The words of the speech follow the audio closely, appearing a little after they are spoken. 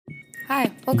Hi,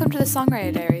 welcome to the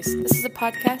Songwriter Diaries. This is a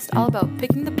podcast all about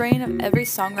picking the brain of every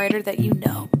songwriter that you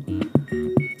know.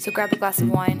 So grab a glass of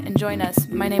wine and join us.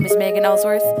 My name is Megan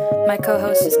Ellsworth. My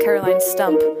co-host is Caroline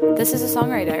Stump. This is the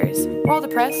Songwriter Diaries. We're all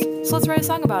depressed, so let's write a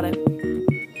song about it.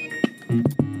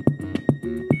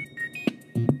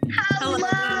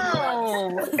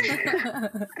 Hello!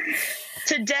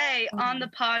 Today on the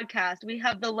podcast, we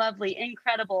have the lovely,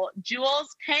 incredible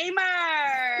Jules Paymer!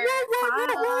 Hi!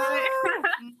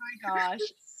 Oh my gosh.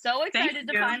 So excited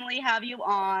to finally have you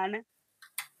on.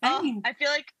 Oh, I feel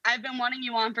like I've been wanting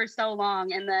you on for so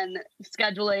long, and then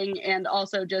scheduling and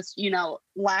also just,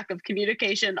 lack of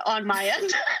communication on my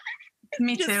end.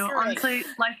 Me too. Honestly,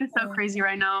 life is so crazy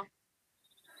right now.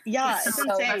 Yeah, it's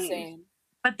so insane.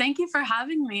 But thank you for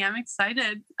having me. I'm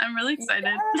excited. I'm really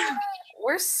excited. Yeah.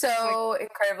 We're so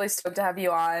incredibly stoked to have you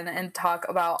on and talk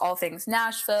about all things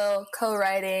Nashville,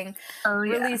 co-writing,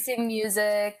 releasing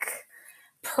music,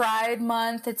 Pride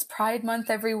Month. It's Pride Month,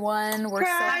 everyone. We're so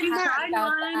happy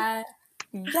about that.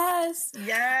 Yes.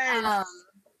 Yes.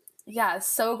 Yeah,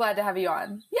 so glad to have you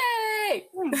on. Yay!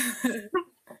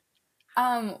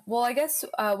 Well, I guess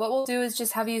what we'll do is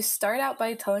just have you start out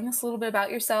by telling us a little bit about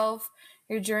yourself,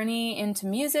 your journey into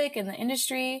music and the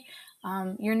industry,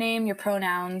 your name, your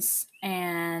pronouns,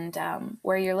 and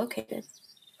where you're located.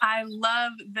 I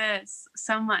love this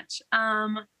so much.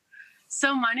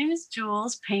 So my name is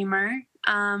Jules Paymer.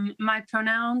 My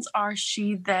pronouns are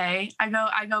she, they.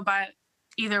 I go by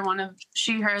either one of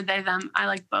she, her, they, them. I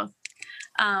like both.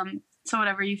 So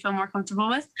whatever you feel more comfortable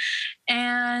with.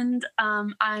 And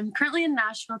I'm currently in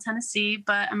Nashville, Tennessee,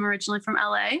 but I'm originally from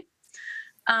LA.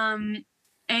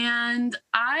 And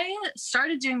I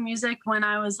started doing music when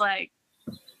I was like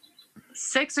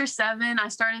 6 or 7. I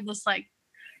started this like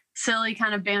silly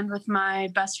kind of band with my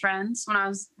best friends when I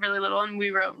was really little, and we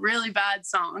wrote really bad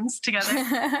songs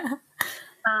together.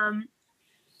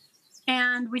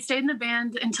 And we stayed in the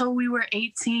band until we were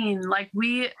 18. Like,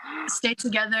 we stayed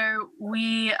together.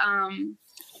 We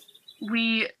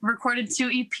recorded 2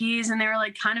 EPs, and they were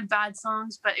like kind of bad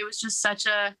songs, but it was just such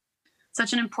an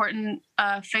important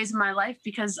phase of my life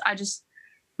because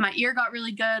my ear got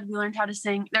really good. We learned how to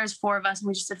sing. There's 4 of us, and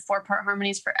we just did 4-part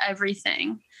harmonies for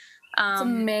everything. It's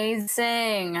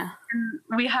amazing.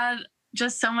 We had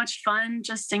just so much fun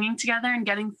just singing together and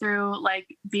getting through like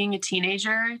being a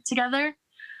teenager together.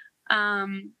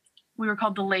 We were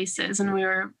called the Laces, and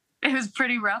it was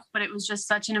pretty rough, but it was just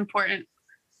such an important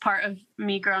part of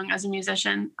me growing as a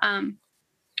musician.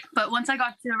 But once I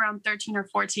got to around 13 or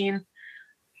 14,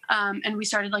 and we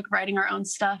started like writing our own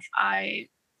stuff, I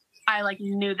like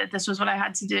knew that this was what I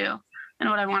had to do and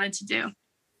what I wanted to do.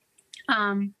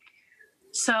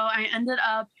 So I ended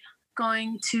up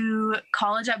going to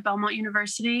college at Belmont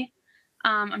University.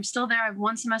 I'm still there. I have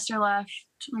 1 semester left.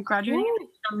 I'm graduating in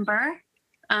December.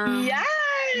 Yes!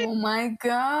 Oh my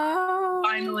God.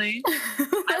 Finally.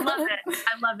 I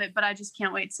love it, but I just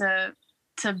can't wait to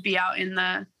be out in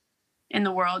the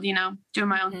world, doing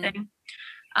my own thing.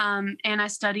 And I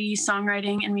study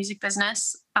songwriting and music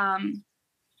business. And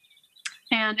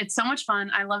it's so much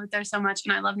fun. I love it there so much,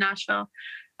 and I love Nashville.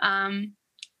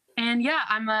 And yeah,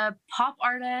 I'm a pop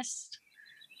artist,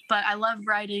 but I love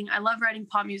writing. I love writing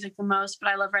pop music the most, but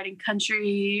I love writing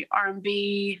country,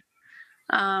 R&B,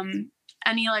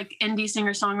 any like indie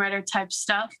singer-songwriter type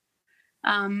stuff.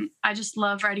 I just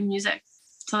love writing music.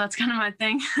 So that's kind of my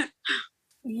thing.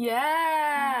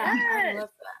 Yeah. I love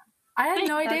that. I had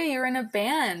no idea you were in a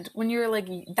band when you were like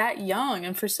that young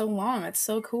and for so long. That's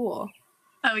so cool.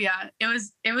 Oh yeah, it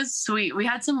was sweet. We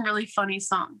had some really funny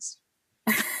songs.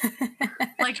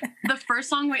 Like the first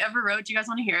song we ever wrote. Do you guys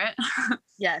want to hear it?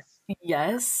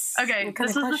 Yes. Okay,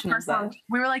 this was the first song.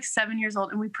 We were like 7 years old,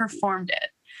 and we performed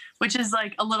it, which is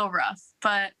like a little rough,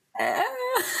 but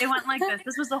it went like this.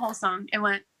 This was the whole song. It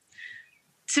went,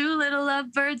 2 little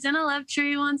lovebirds in a love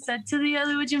tree. One said to the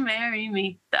other, would you marry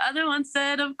me? The other one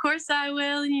said, of course I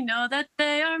will. And you know that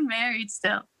they are married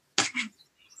still.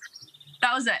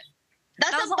 That was it.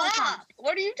 That's a bop.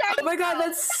 What are you talking about? Oh my God,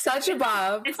 that's such a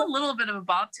bop. It's a little bit of a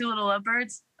bop, 2 little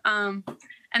lovebirds. And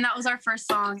that was our first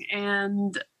song,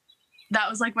 and that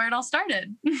was like where it all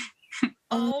started.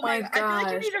 Oh my God. I feel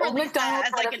like you need to release that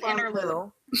as like an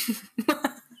interlude.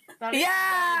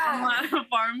 Yeah! I'm not a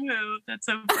farm who. That's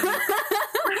so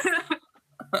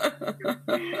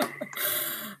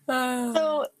funny.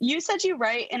 So you said you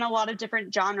write in a lot of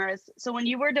different genres. So when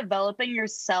you were developing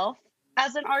yourself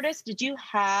as an artist, did you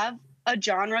have a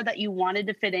genre that you wanted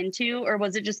to fit into, or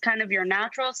was it just kind of your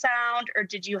natural sound, or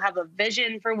did you have a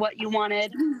vision for what you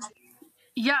wanted?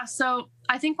 Yeah, so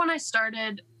I think when I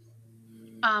started,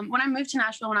 when I moved to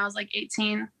Nashville when I was like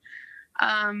 18,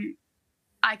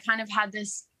 I kind of had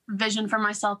this vision for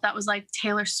myself that was like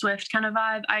Taylor Swift kind of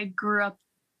vibe. I grew up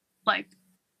like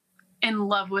in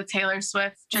love with Taylor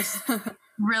Swift, just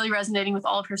really resonating with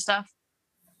all of her stuff.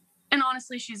 And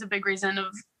honestly, she's a big reason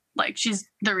of like, she's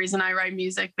the reason I write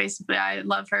music. Basically, I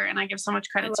love her and I give so much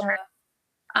credit to her.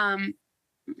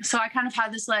 So I kind of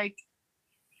had this like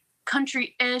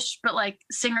country-ish, but like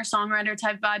singer-songwriter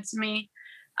type vibe to me.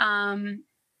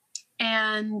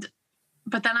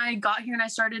 But then I got here and I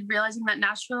started realizing that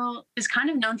Nashville is kind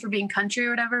of known for being country or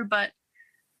whatever, but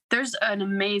there's an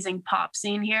amazing pop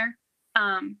scene here.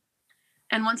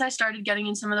 And once I started getting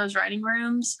in some of those writing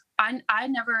rooms, I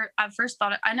never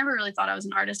really thought I was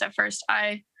an artist at first.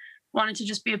 I wanted to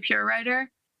just be a pure writer.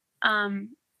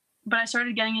 But I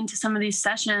started getting into some of these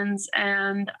sessions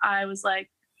and I was like,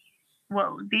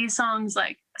 whoa, these songs,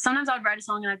 like sometimes I would write a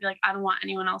song and I'd be like, I don't want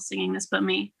anyone else singing this but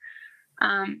me.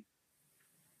 And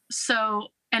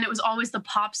it was always the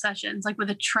pop sessions, like with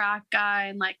a track guy.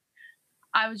 And like,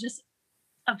 I was just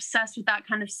obsessed with that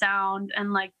kind of sound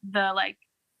and like the like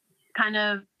kind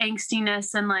of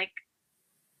angstiness and like,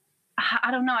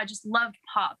 I don't know. I just loved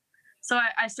pop. So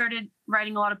I started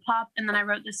writing a lot of pop and then I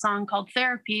wrote this song called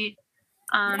Therapy.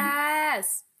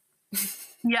 Yes.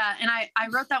 Yeah. And I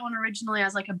wrote that one originally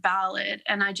as like a ballad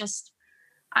and I just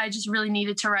really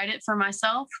needed to write it for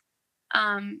myself.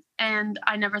 And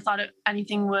I never thought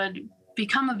anything would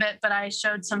become of it, but I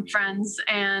showed some friends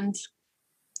and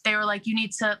they were like,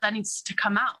 that needs to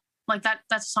come out. Like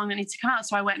that's a song that needs to come out.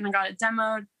 So I went and I got it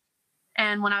demoed.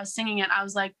 And when I was singing it, I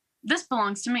was like, this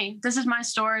belongs to me. This is my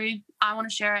story. I want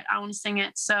to share it. I want to sing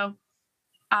it. So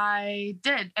I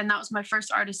did. And that was my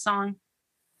first artist song.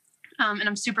 And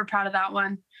I'm super proud of that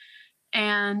one.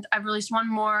 And I've released one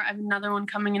more. I have another one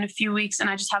coming in a few weeks and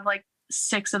I just have like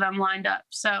 6 of them lined up.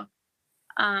 So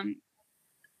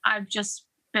I've just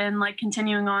been like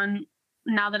continuing on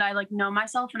now that I like know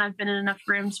myself and I've been in enough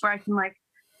rooms where I can like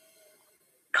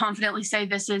confidently say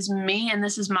this is me and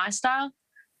this is my style.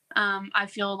 I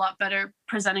feel a lot better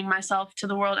presenting myself to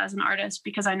the world as an artist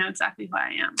because I know exactly who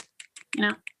I am, you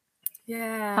know?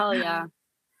 Yeah. Hell yeah.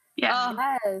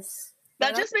 Yeah. Yes.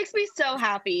 That just makes me so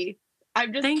happy.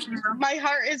 Thank you. My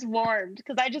heart is warmed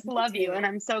because I just love you and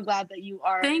I'm so glad that you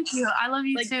are. Thank you. I love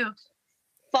you like, too.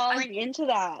 Falling into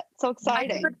that. So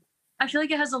exciting. I feel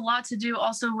like it has a lot to do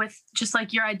also with just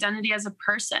like your identity as a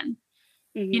person.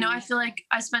 Mm-hmm. You know, I feel like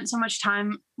I spent so much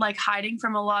time like hiding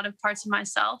from a lot of parts of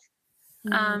myself.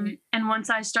 And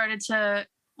once I started to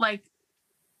like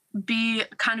be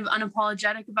kind of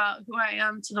unapologetic about who I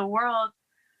am to the world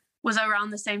was around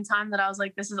the same time that I was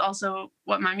like, this is also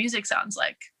what my music sounds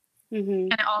like. Mm-hmm.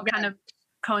 And it all kind of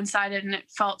coincided and it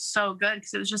felt so good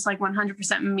because it was just like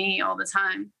 100% me all the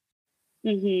time.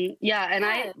 Mm-hmm. Yeah. And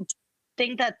I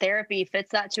think that Therapy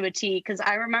fits that to a T because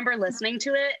I remember listening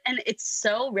to it and it's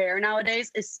so rare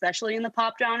nowadays, especially in the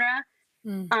pop genre.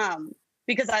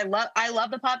 Because I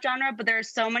love the pop genre, but there are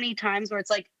so many times where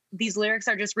it's like these lyrics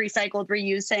are just recycled,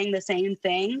 reused, saying the same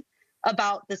thing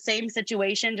about the same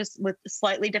situation, just with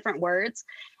slightly different words.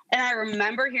 And I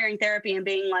remember hearing Therapy and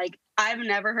being like, I've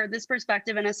never heard this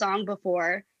perspective in a song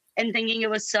before, and thinking it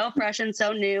was so fresh and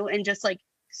so new and just like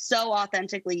so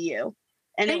authentically you.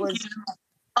 And Thank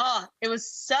it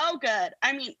was so good.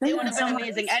 I mean, it would have been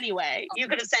amazing anyway. You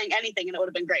could have sang anything and it would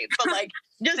have been great. But like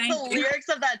just the lyrics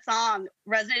of that song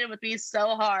resonated with me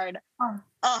so hard.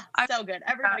 So good.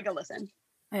 Everybody go listen.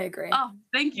 I agree. Oh,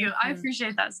 thank you. I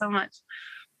appreciate that so much.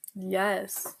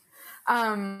 Yes.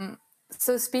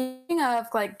 So speaking of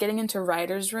like getting into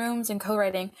writers' rooms and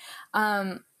co-writing,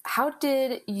 how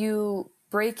did you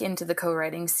break into the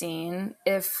co-writing scene,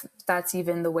 if that's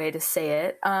even the way to say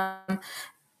it?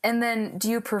 And then do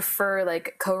you prefer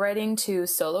like co-writing to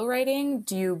solo writing?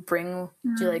 Do you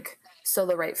like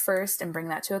solo write first and bring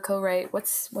that to a co-write?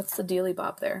 What's the dealy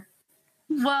bob there?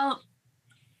 Well,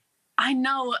 I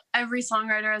know every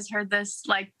songwriter has heard this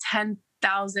like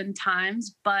 10,000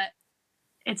 times, but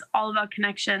it's all about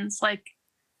connections. Like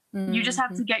you just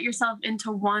have to get yourself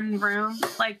into one room.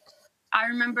 Like I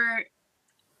remember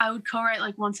I would co-write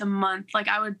like once a month. Like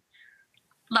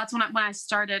that's when I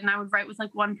started, and I would write with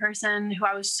like one person who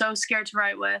I was so scared to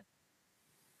write with.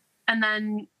 And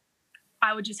then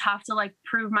I would just have to like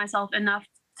prove myself enough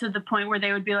to the point where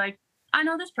they would be like, I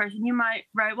know this person, you might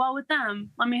write well with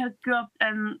them. Let me hook you up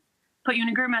and put you in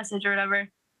a group message or whatever.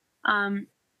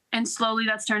 And slowly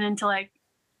that's turned into like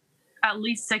at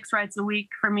least 6 writes a week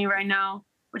for me right now,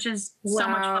 which is so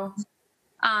much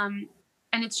fun.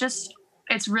 And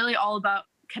it's really all about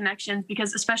connections,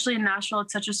 because especially in Nashville,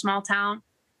 it's such a small town.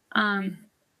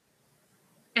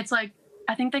 It's like,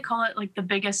 I think they call it like the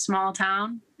biggest small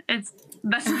town. That's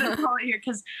what they call it here,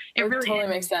 because it really totally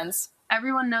makes sense.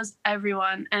 everyone knows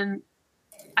everyone. And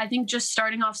I think just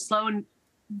starting off slow and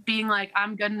being like,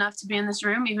 I'm good enough to be in this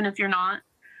room, even if you're not,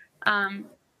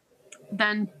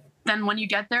 then when you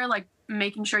get there, like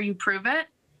making sure you prove it,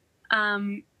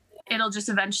 it'll just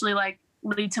eventually like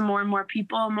lead to more and more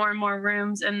people, more and more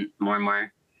rooms, and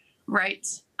more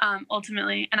rights,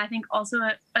 ultimately. And I think also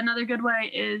another good way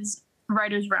is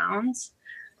writers rounds.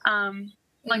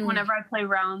 Like whenever I play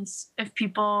rounds, if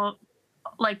people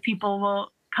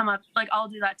will come up, like I'll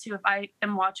do that too. If I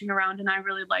am watching a round and I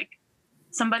really like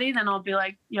somebody, then I'll be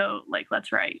like, yo, like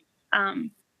let's write.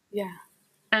 Yeah.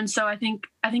 And so I think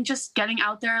just getting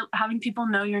out there, having people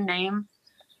know your name,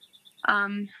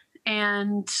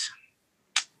 and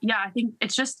yeah, I think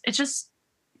it's just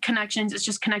connections. It's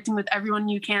just connecting with everyone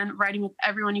you can, writing with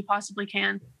everyone you possibly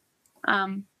can.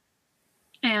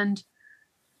 And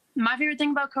my favorite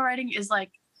thing about co-writing is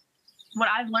like what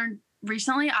I've learned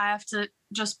recently. I have to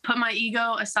just put my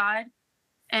ego aside,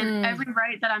 and every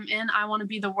write that I'm in, I want to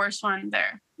be the worst one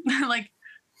there. Like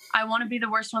I want to be the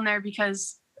worst one there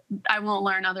because I won't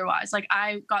learn otherwise. Like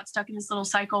I got stuck in this little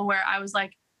cycle where I was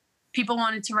like, people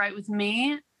wanted to write with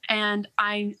me, and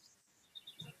I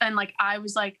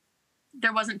was like,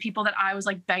 there wasn't people that I was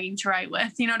like begging to write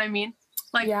with. You know what I mean?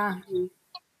 Like, yeah.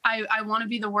 I want to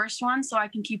be the worst one so I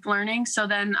can keep learning. So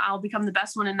then I'll become the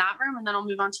best one in that room, and then I'll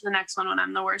move on to the next one when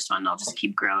I'm the worst one. I'll just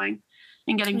keep growing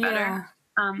and getting better.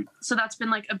 Yeah. So that's been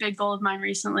like a big goal of mine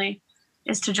recently,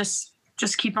 is to just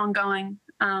keep on going.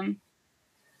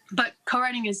 But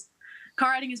co-writing is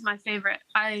my favorite.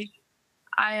 I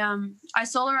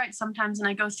solo write sometimes, and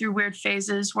I go through weird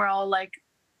phases where I'll like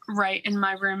write in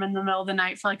my room in the middle of the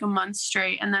night for like a month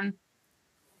straight, and then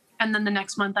the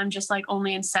next month I'm just like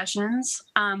only in sessions.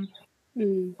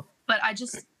 But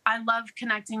I love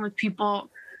connecting with people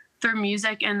through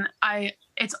music, and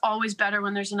it's always better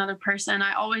when there's another person.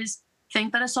 I always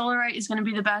think that a solo write is going to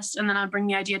be the best, and then I'll bring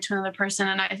the idea to another person,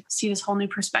 and I see this whole new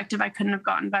perspective I couldn't have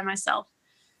gotten by myself.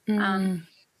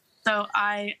 So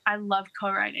I love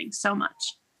co-writing so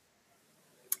much.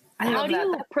 How do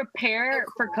you prepare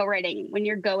for co-writing when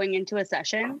you're going into a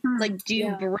session? Like, do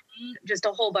you bring just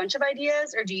a whole bunch of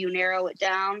ideas, or do you narrow it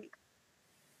down?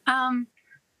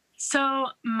 So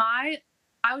I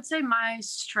would say my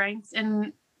strength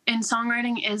in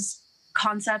songwriting is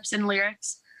concepts and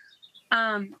lyrics.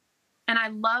 And I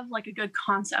love like a good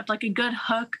concept, like a good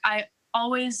hook. I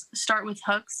always start with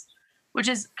hooks, which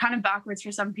is kind of backwards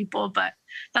for some people, but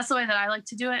that's the way that I like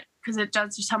to do it, because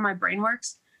that's just how my brain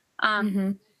works.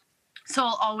 So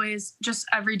I'll always just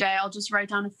every day, I'll just write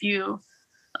down a few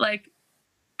like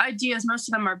ideas. Most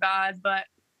of them are bad, but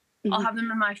I'll have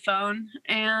them in my phone.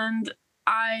 And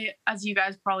as you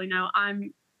guys probably know,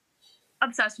 I'm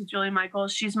obsessed with Julia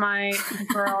Michaels. She's my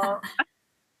girl.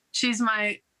 She's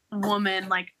my woman.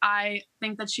 Like I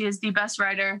think that she is the best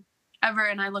writer ever,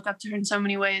 and I look up to her in so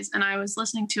many ways. And I was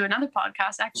listening to another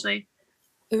podcast actually,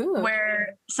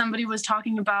 where somebody was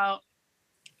talking about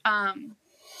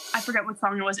I forget what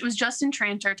song it was. It was Justin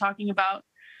Tranter talking about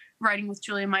writing with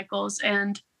Julia Michaels.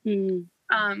 And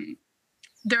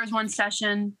there was one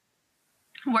session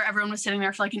where everyone was sitting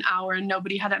there for like an hour and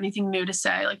nobody had anything new to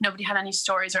say. Like nobody had any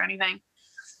stories or anything.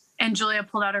 And Julia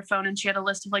pulled out her phone and she had a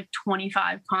list of like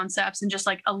 25 concepts and just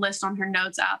like a list on her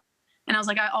notes app. And I was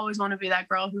like, I always want to be that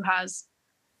girl who has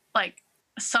like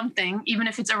something, even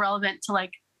if it's irrelevant to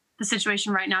like the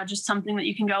situation right now, just something that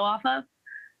you can go off of.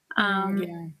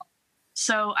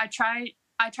 So I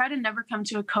try to never come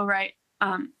to a co-write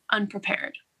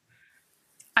unprepared.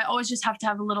 I always just have to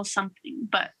have a little something,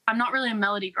 but I'm not really a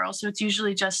melody girl. So it's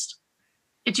usually just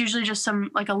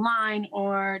some like a line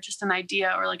or just an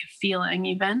idea or like a feeling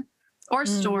even, or a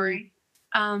story.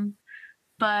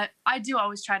 But I do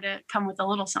always try to come with a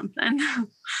little something.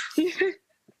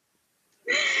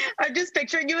 I'm just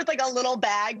picturing you with like a little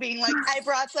bag being like, I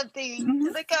brought something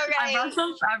to the co-write.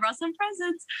 I brought some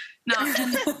presents. No.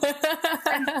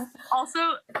 And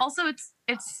also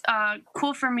it's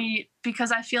cool for me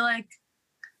because I feel like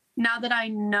now that I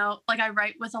know, like I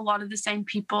write with a lot of the same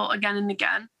people again and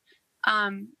again.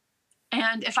 And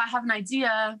if I have an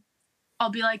idea,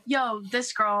 I'll be like, yo,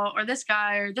 this girl or this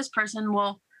guy or this person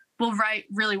will write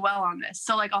really well on this.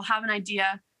 So like I'll have an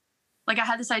idea. Like I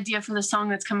had this idea for the song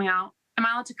that's coming out. Am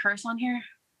I allowed to curse on here?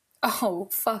 Oh,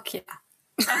 fuck yeah.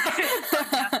 Okay, fuck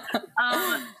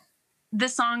yeah.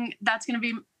 This song, that's going to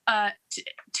be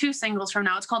 2 singles from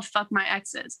now. It's called Fuck My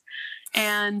Exes.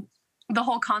 And the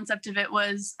whole concept of it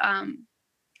was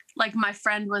like my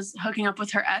friend was hooking up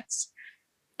with her ex.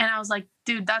 And I was like,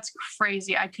 dude, that's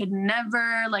crazy. I could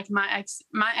never, like my ex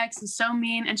is so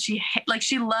mean. And she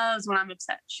loves when I'm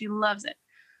upset. She loves it.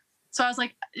 So I was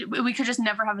like, we could just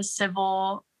never have a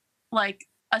civil like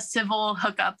a civil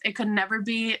hookup. It could never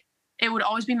be, it would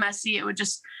always be messy. It would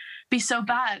just be so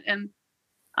bad. And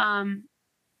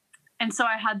so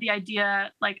I had the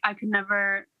idea, like, I could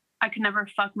never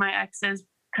fuck my exes,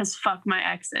 because fuck my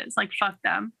exes, like, fuck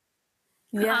them.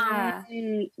 Yeah.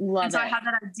 Love and so it. I had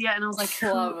that idea, and I was like,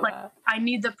 I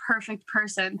need the perfect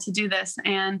person to do this.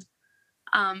 And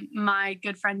my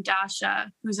good friend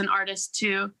Dasha, who's an artist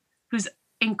too, who's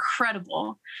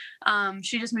incredible.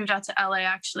 She just moved out to LA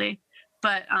actually,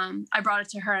 but I brought it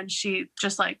to her, and she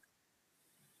just like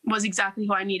was exactly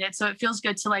who I needed. So it feels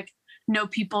good to like know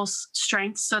people's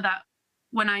strengths, so that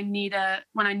when I need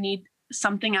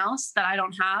something else that I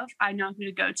don't have, I know who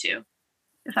to go to.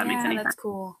 If that makes any sense. That's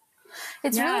cool.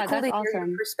 It's really cool to hear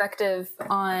your perspective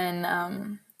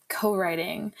on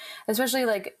co-writing, especially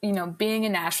like, you know, being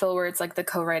in Nashville where it's like the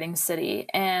co-writing city.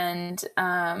 And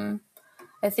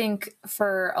I think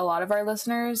for a lot of our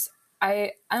listeners,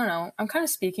 I don't know, I'm kind of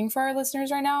speaking for our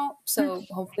listeners right now, so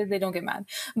hopefully they don't get mad.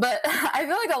 But I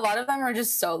feel like a lot of them are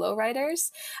just solo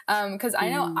writers, because I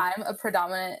know I'm a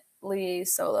predominantly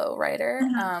solo writer.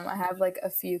 I have like a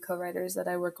few co-writers that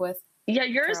I work with. Yeah,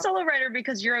 you're a solo writer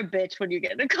because you're a bitch when you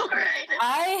get into co-writing.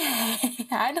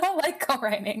 I don't like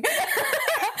co-writing.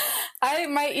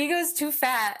 My ego's too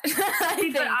fat. But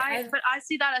I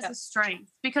see that as a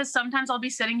strength, because sometimes I'll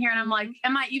be sitting here and I'm like,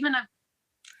 am I even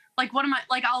what am I,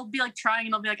 like, I'll be like trying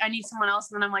and I'll be like, I need someone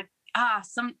else. And then I'm like,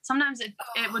 sometimes it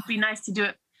would be nice to do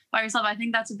it by yourself. I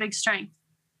think that's a big strength.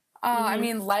 I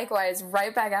mean, likewise,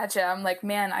 right back at you. I'm like,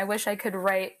 man, I wish I could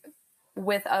write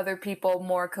with other people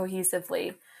more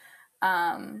cohesively.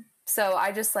 So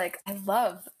I just like, I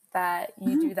love that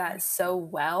you do that so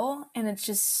well, and it's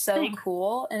just so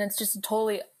cool, and it's just a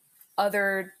totally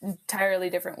entirely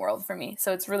different world for me.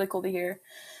 So it's really cool to hear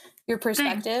your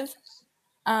perspective.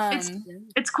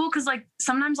 It's cool because like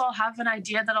sometimes I'll have an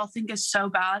idea that I'll think is so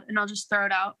bad and I'll just throw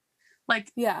it out.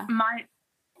 Like my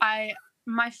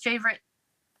favorite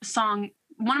song,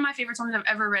 one of my favorite songs I've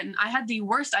ever written, I had the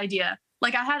worst idea.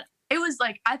 Like I thought it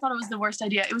was the worst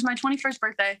idea. It was my 21st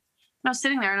birthday, and I was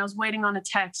sitting there and I was waiting on a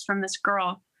text from this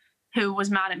girl who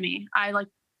was mad at me. I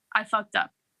fucked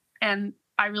up, and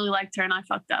I really liked her, and I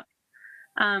fucked up.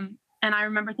 And I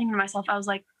remember thinking to myself, I was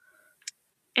like,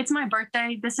 it's my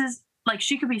birthday. This is like,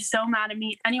 she could be so mad at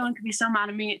me. Anyone could be so mad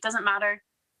at me. It doesn't matter.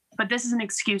 But this is an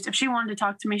excuse. If she wanted to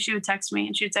talk to me, she would text me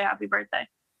and she would say happy birthday.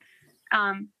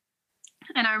 And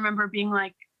I remember being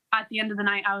like, at the end of the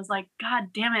night, I was like, God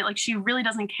damn it. Like, she really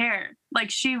doesn't care.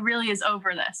 Like, she really is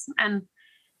over this. And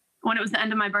when it was the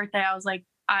end of my birthday, I was like,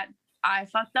 I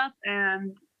fucked up,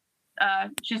 and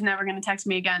she's never going to text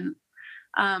me again.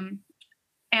 And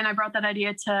I brought that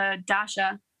idea to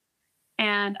Dasha,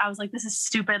 and I was like, this is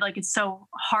stupid. Like, it's so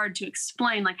hard to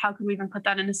explain. Like, how could we even put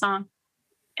that in a song?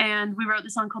 And we wrote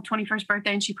this song called 21st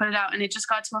Birthday, and she put it out, and it just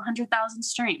got to 100,000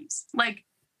 streams. Like,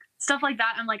 stuff like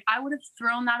that. I'm like, I would have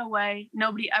thrown that away.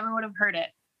 Nobody ever would have heard it.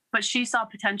 But she saw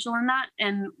potential in that,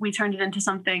 and we turned it into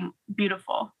something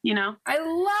beautiful, you know? I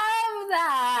love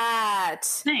that.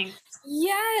 Thanks.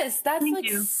 Yes, that's Thank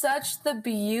you. such the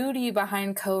beauty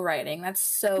behind co-writing. That's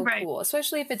so cool,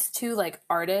 especially if it's two like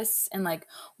artists and like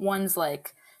one's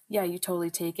like, yeah, you totally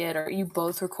take it, or you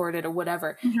both record it or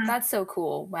whatever. That's so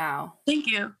cool. Wow. Thank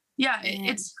you. Yeah,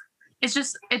 it's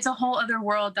a whole other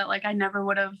world that like I never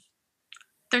would have.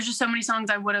 There's just so many songs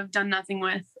I would have done nothing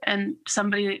with, and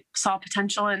somebody saw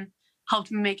potential and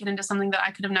helped me make it into something that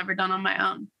I could have never done on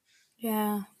my own.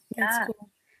 Yeah. That's cool.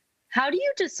 How do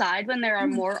you decide when there are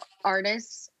more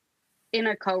artists in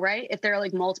a co-write, if there are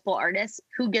like multiple artists,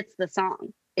 who gets the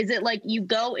song? Is it like you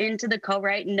go into the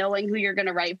co-write knowing who you're going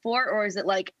to write for, or is it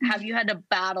like, have you had to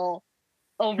battle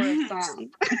over a song?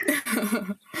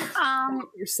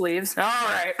 Your sleeves. All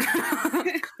right.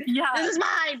 Yeah. This is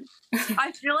mine.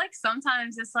 I feel like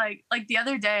sometimes it's like the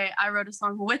other day I wrote a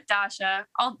song with Dasha.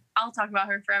 I'll talk about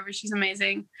her forever. She's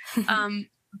amazing.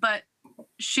 But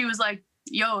she was like,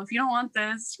 yo, if you don't want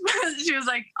this, she was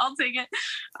like, I'll take it.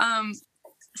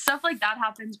 Stuff like that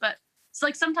happens. But it's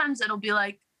like, sometimes it'll be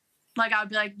like I'll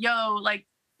be like, yo, like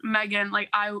Megan, like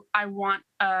I want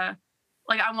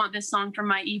this song for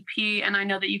my EP, and I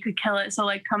know that you could kill it. So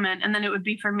like, come in. And then it would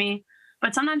be for me.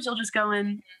 But sometimes you'll just go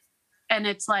in, and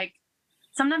it's like,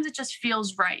 sometimes it just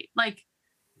feels right. Like,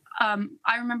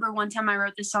 I remember one time I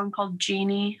wrote this song called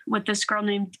Genie with this girl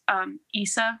named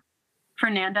Isa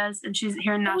Fernandez, and she's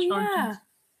here in Nashville. Oh, yeah.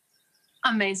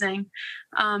 Amazing.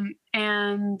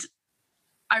 And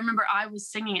I remember I was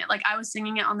singing it. Like, I was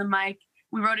singing it on the mic.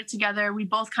 We wrote it together. We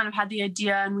both kind of had the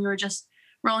idea, and we were just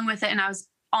rolling with it. And I was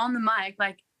on the mic,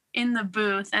 like in the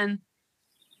booth, and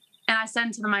I said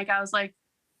into the mic, I was like,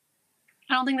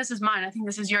 I don't think this is mine. I think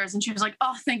this is yours. And she was like,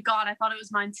 oh, thank God. I thought it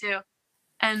was mine too.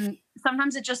 And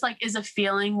sometimes it just like is a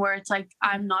feeling where it's like,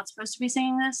 I'm not supposed to be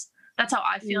singing this. That's how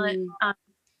I feel it.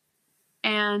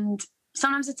 And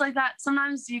sometimes it's like that.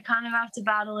 Sometimes you kind of have to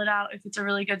battle it out if it's a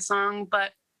really good song.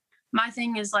 But my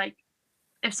thing is like,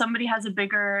 if somebody has a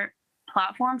bigger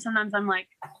platform, sometimes I'm like,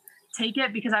 take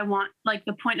it, because I want, like,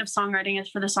 the point of songwriting is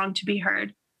for the song to be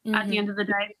heard at the end of the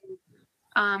day.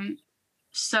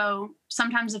 So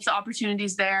sometimes if the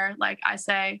opportunity's there, like I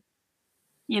say,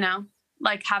 you know,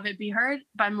 like have it be heard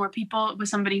by more people with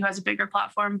somebody who has a bigger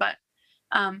platform. But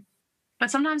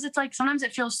sometimes it's like, sometimes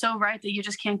it feels so right that you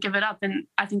just can't give it up. And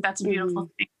I think that's a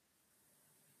beautiful thing.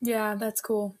 Yeah, that's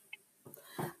cool.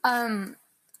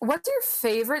 What's your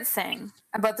favorite thing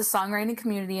about the songwriting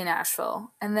community in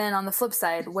Nashville? And then on the flip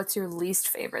side, what's your least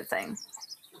favorite thing?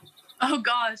 Oh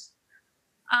gosh.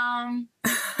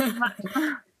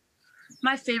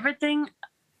 My favorite thing,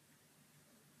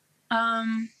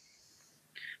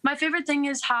 my favorite thing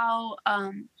is how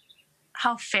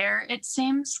fair it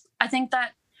seems. I think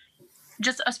that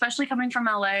just, especially coming from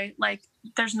LA, like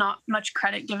there's not much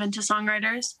credit given to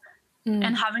songwriters,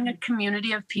 and having a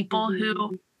community of people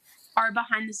who are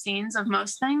behind the scenes of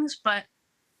most things, but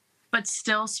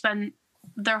still spend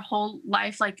their whole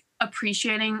life like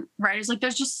appreciating writers. Like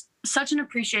there's just such an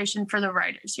appreciation for the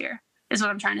writers here, is what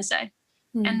I'm trying to say.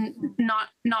 And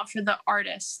not for the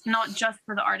artists, not just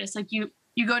for the artists. Like you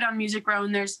go down Music Row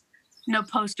and there's no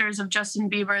posters of Justin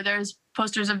Bieber. There's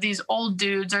posters of these old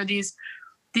dudes or these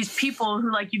people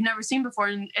who like you've never seen before.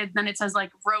 And then it says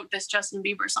like wrote this Justin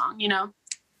Bieber song, you know?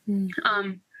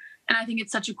 And I think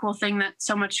it's such a cool thing that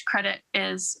so much credit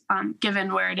is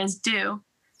given where it is due.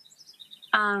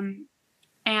 And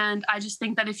I just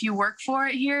think that if you work for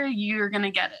it here, you're going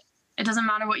to get it. It doesn't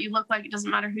matter what you look like. It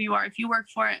doesn't matter who you are. If you work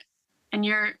for it and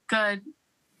you're good,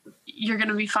 you're going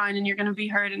to be fine, and you're going to be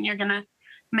heard, and you're going to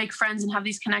make friends and have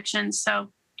these connections.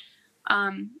 So,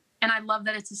 and I love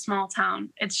that it's a small town.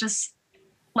 It's just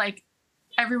like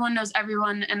everyone knows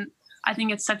everyone. And I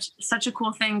think it's such a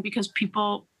cool thing because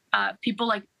people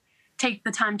like take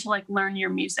the time to like learn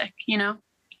your music, you know,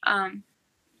 and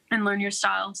learn your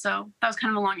style. So that was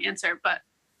kind of a long answer, but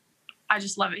I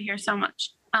just love it here so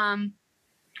much.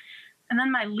 And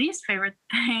then my least favorite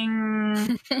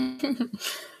thing,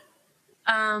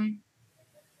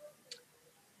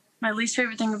 my least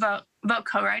favorite thing about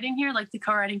co-writing here, like the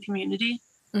co-writing community,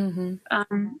 probably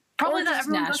that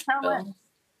everyone goes to LA.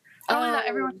 Probably that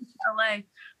everyone goes to LA.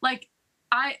 Like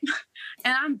I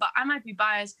might be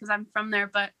biased because I'm from there,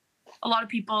 but a lot of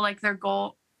people, like their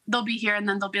goal, they'll be here and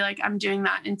then they'll be like, I'm doing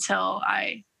that until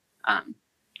I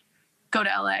go to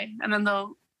LA, and then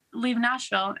they'll leave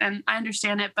Nashville. And I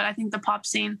understand it, but I think the pop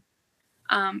scene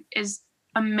is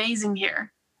amazing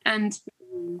here, and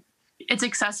it's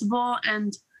accessible,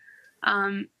 and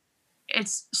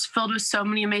it's filled with so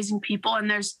many amazing people, and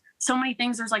there's so many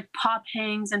things. There's like pop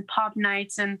hangs and pop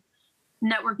nights and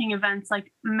networking events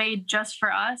like made just for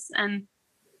us, and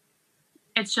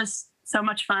it's just so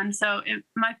much fun. So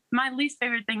my least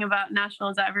favorite thing about Nashville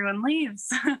is that everyone leaves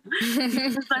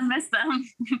because I miss them.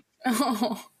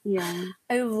 Oh, yeah.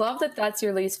 I love that that's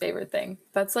your least favorite thing.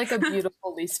 That's like a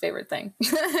beautiful least favorite thing.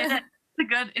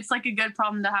 It's like a good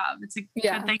problem to have. It's a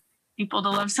good thing for people to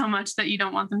love so much that you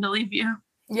don't want them to leave you.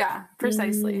 Yeah,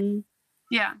 precisely.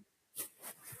 Yeah.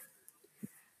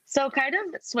 So kind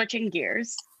of switching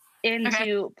gears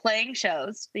into playing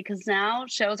shows, because now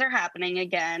shows are happening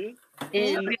again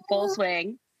in full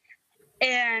swing.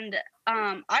 And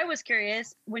I was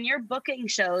curious, when you're booking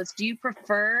shows, do you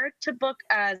prefer to book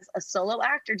as a solo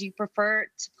act, or do you prefer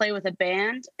to play with a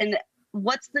band? And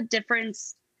what's the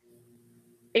difference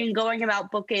in going about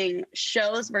booking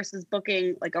shows versus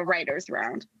booking like a writer's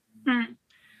round?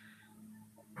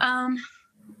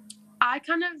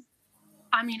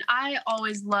 I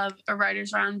always love a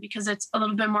writer's round because it's a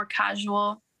little bit more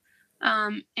casual,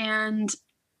 and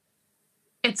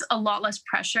it's a lot less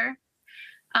pressure.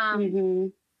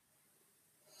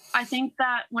 I think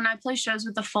that when I play shows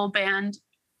with a full band,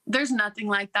 there's nothing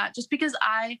like that. Just because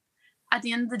at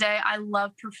the end of the day, I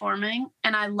love performing,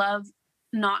 and I love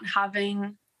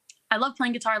I love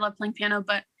playing guitar, I love playing piano,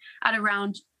 but at a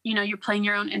round, you know, you're playing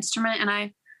your own instrument, and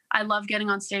I love getting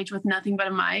on stage with nothing but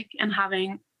a mic and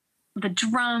having the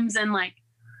drums, and like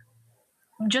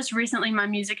just recently my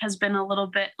music has been a little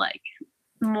bit like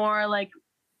more like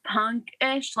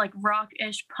punk-ish, like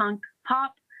rock-ish punk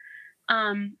pop,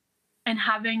 and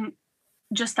having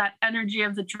just that energy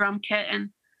of the drum kit. And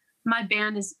my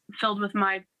band is filled with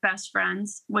my best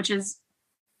friends, which is,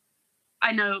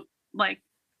 I know, like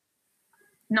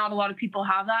not a lot of people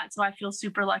have that, so I feel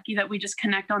super lucky that we just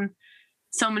connect on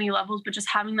so many levels, but just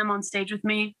having them on stage with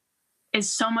me is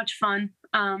so much fun.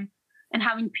 And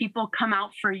having people come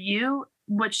out for you,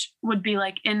 which would be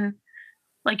like in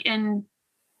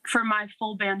for my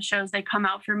full band shows, they come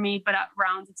out for me, but at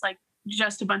rounds, it's like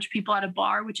just a bunch of people at a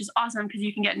bar, which is awesome because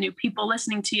you can get new people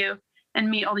listening to you and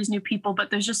meet all these new people.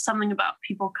 But there's just something about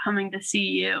people coming to see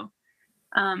you.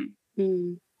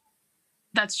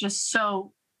 That's just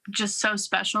so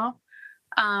special.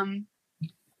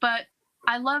 But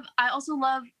I also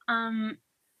love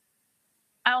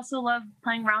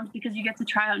playing rounds because you get to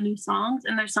try out new songs.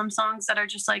 And there's some songs that are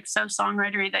just like so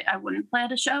songwritery that I wouldn't play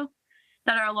at a show,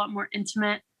 that are a lot more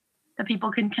intimate, that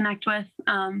people can connect with,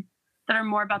 that are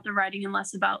more about the writing and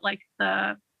less about like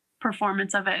the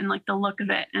performance of it and like the look of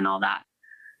it and all that.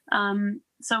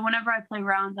 So whenever I play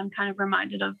rounds, I'm kind of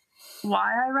reminded of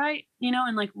why I write,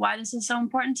 and like why this is so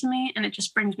important to me. And it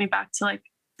just brings me back to like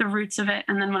the roots of it.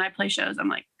 And then when I play shows, I'm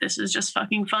like, this is just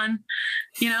fucking fun,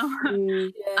 Yeah.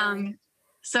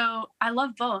 So I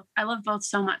love both. I love both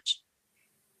so much.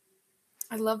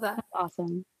 I love that. That's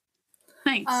awesome.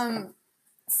 Thanks.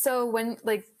 So when,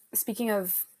 like, speaking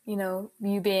of,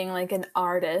 you being like an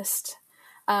artist,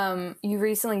 you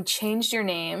recently changed your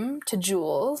name to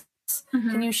Jules.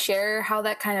 Can you share how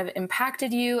that kind of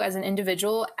impacted you as an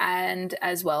individual and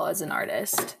as well as an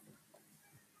artist?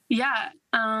 Yeah,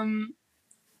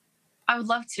 I would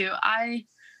love to. I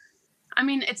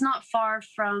mean, it's not far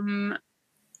from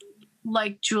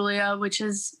like Julia, which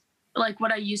is like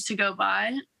what I used to go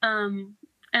by. And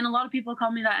a lot of people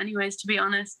call me that anyways, to be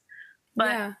honest.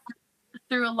 But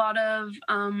through a lot of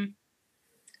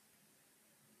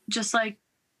just like,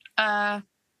 I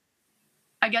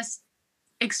guess,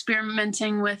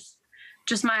 experimenting with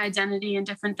just my identity and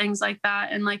different things like that,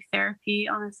 and like therapy,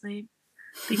 honestly,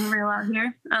 being real out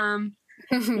here.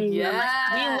 We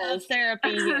love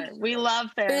therapy here. We love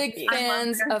therapy. Big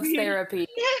fans of therapy.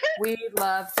 We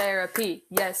love therapy.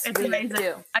 Yes, it's amazing.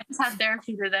 Do. I just had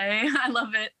therapy today. I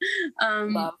love it.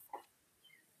 Love.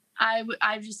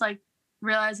 I just like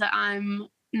realized that I'm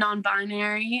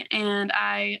non-binary, and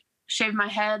I shaved my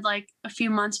head like a few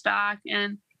months back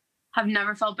and have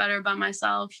never felt better about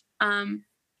myself. And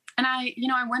I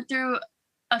went through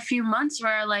a few months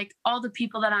where like all the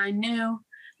people that I knew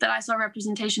that I saw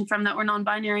representation from that were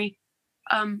non-binary,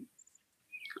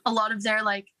 a lot of their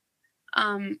like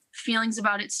feelings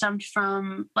about it stemmed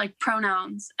from like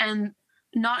pronouns, and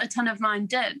not a ton of mine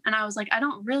did. And I was like, I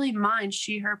don't really mind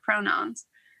she, her pronouns.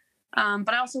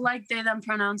 But I also like they, them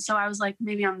pronouns. So I was like,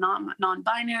 maybe I'm not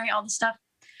non-binary, all this stuff.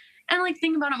 And like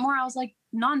thinking about it more, I was like,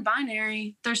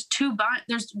 non-binary, there's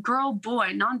there's girl,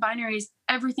 boy. Non-binary is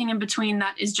everything in between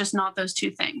that is just not those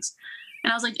two things.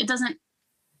 And I was like, it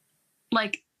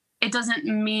doesn't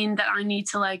mean that I need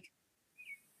to like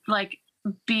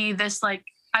be this, like,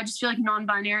 I just feel like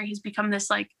non-binary has become this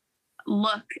like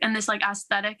look and this like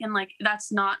aesthetic, and like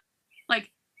that's not,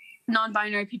 like,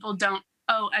 non-binary people don't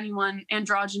owe anyone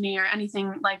androgyny or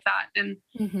anything like that. And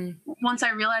once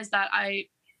I realized that, I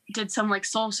did some like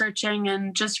soul searching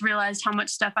and just realized how much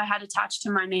stuff I had attached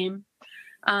to my name,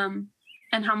 and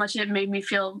how much it made me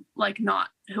feel like not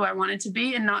who I wanted to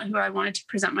be and not who I wanted to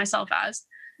present myself as.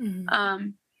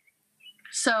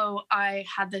 So I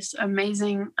had this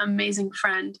amazing, amazing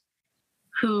friend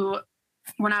who,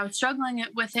 when I was struggling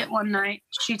with it one night,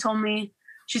 she told me,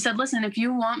 she said, listen, if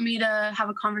you want me to have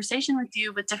a conversation with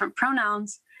you with different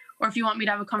pronouns, or if you want me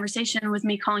to have a conversation with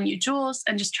me calling you Jules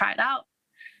and just try it out,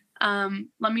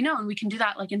 let me know, and we can do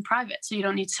that like in private. So you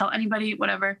don't need to tell anybody,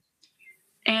 whatever.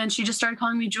 And she just started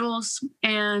calling me Jules.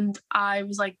 And I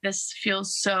was like, this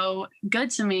feels so good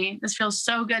to me. This feels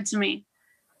so good to me.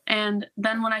 And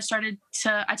then when I started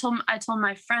to, I told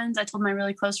my friends, I told my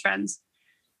really close friends,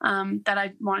 that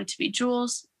I wanted to be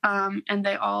Jules. And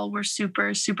they all were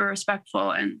super, super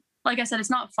respectful. And like I said,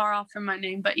 it's not far off from my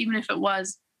name, but even if it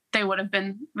was, they would have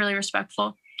been really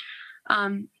respectful,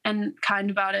 and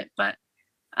kind about it. But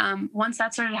once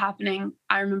that started happening,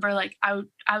 I remember like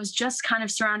I was just kind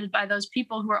of surrounded by those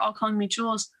people who were all calling me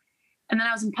Jules. And then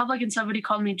I was in public and somebody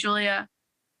called me Julia.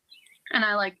 And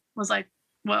I like was like,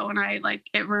 whoa, and I like,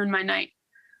 it ruined my night.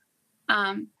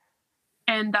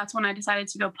 And that's when I decided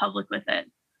to go public with it.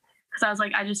 Cause I was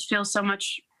like, I just feel so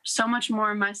much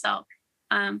more myself.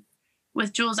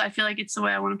 With Jules, I feel like it's the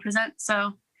way I want to present.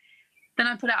 So then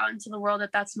I put it out into the world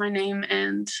that that's my name,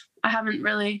 and I haven't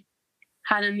really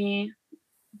had any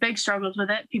big struggles with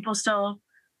it. People still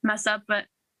mess up, but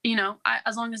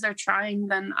as long as they're trying,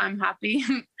 then I'm happy.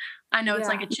 I know it's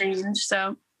like a change.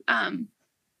 So,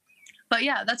 but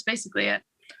yeah, that's basically it.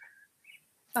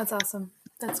 That's awesome.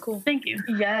 That's cool. Thank you.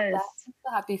 Yes. I'm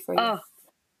so happy for you. Oh,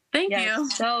 thank you.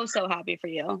 So happy for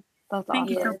you. That's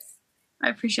Thank awesome. you. I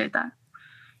appreciate that.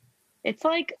 It's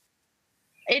like,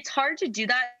 it's hard to do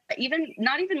that. Even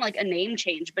not even like a name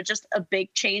change, but just a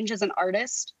big change as an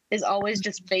artist is always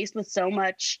just faced with so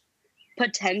much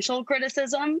potential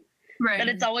criticism that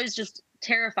it's always just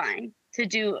terrifying to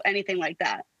do anything like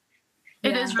that.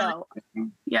 It is really,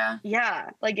 yeah,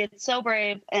 like it's so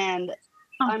brave, and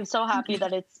I'm so happy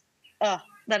that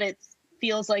it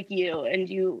feels like you and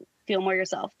you feel more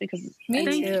yourself, because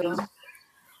me too.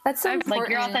 That's so important. Like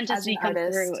your authenticity comes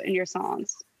through in your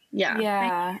songs.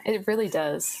 Yeah, it really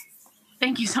does.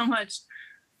 Thank you so much.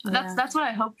 That's what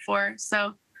I hope for.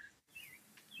 So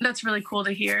that's really cool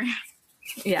to hear.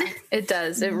 Yeah, it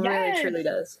does. It really truly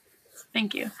does.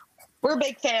 Thank you. We're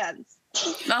big fans.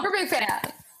 We're big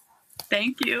fans.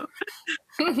 Thank you.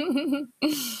 So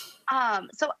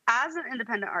as an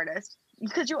independent artist,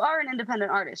 because you are an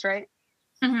independent artist, right?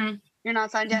 Mm-hmm. You're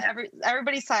not signed yet.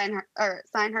 Everybody sign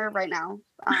her right now.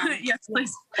 Yes,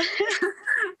 please.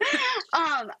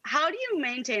 How do you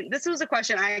maintain? This was a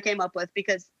question I came up with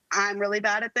because I'm really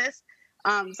bad at this.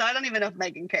 So I don't even know if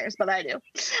Megan cares, but I do.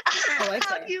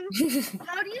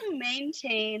 How do you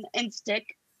maintain and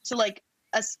stick to like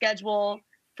a schedule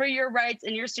for your rights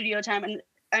and your studio time? And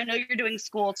I know you're doing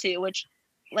school too, which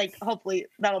like hopefully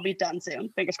that'll be done soon.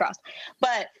 Fingers crossed.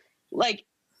 But like,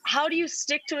 how do you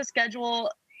stick to a schedule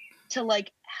to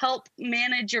like help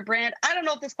manage your brand? I don't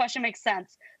know if this question makes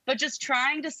sense, but just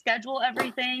trying to schedule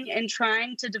everything and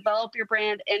trying to develop your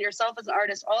brand and yourself as an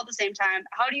artist all at the same time.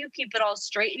 How do you keep it all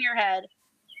straight in your head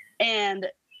and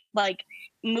like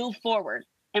move forward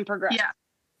and progress? Yeah.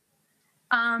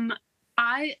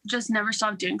 I just never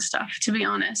stop doing stuff, to be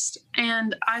honest.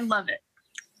 And I love it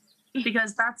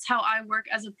because that's how I work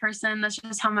as a person. That's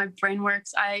just how my brain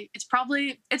works. It's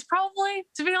probably,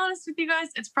 to be honest with you guys,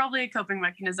 it's probably a coping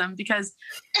mechanism, because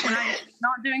when I'm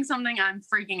not doing something, I'm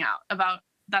freaking out about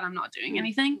that I'm not doing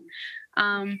anything.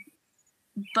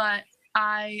 But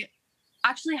I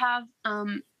actually have a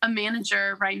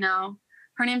manager right now.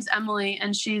 Her name's Emily,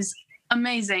 and she's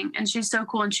amazing, and she's so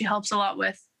cool, and she helps a lot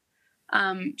with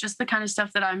just the kind of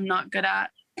stuff that I'm not good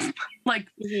at, like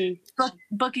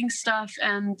booking stuff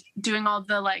and doing all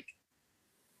the like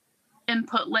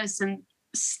input lists and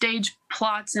stage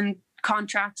plots and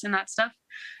contracts and that stuff,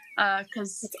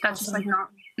 because that's just like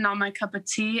not my cup of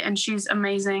tea. And she's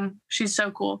amazing. She's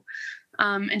so cool,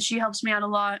 and she helps me out a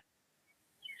lot.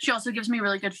 She also gives me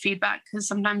really good feedback, because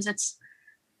sometimes it's,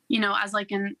 as like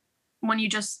when you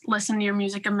just listen to your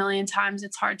music a million times,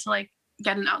 it's hard to like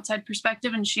get an outside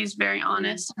perspective, and she's very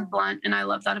honest and blunt, and I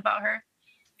love that about her.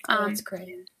 That's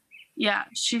great. Yeah,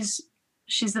 she's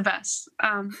the best.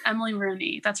 Emily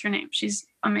Rooney, that's her name. She's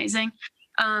amazing.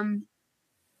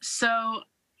 So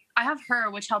I have her,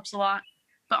 which helps a lot,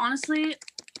 but honestly,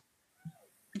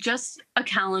 just a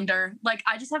calendar. Like,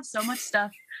 I just have so much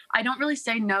stuff. I don't really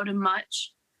say no to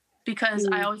much, because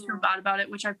I always feel bad about it,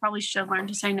 which I probably should learn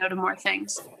to say no to more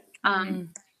things.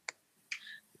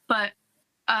 But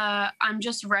I'm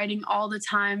just writing all the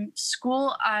time.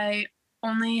 School, I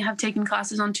only have taken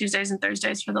classes on Tuesdays and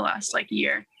Thursdays for the last like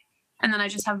year. And then I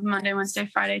just have Monday, Wednesday,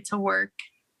 Friday to work,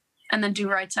 and then do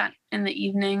rights in the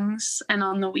evenings, and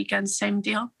on the weekends, same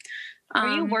deal. Are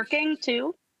you working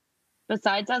too,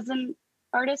 besides as an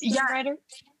artist and writer?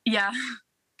 Yeah.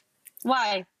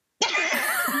 Why?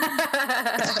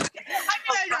 I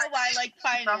know why, like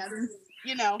finance,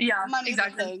 money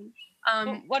thing.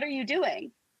 What are you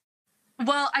doing?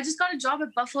 Well, I just got a job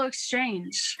at Buffalo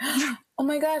Exchange. Oh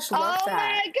my gosh, love that. Oh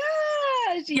my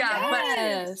gosh.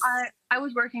 Yeah, yes. but I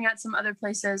was working at some other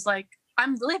places. Like,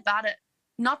 I'm really bad at,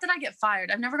 not that I get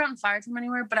fired. I've never gotten fired from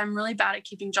anywhere, but I'm really bad at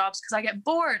keeping jobs because I get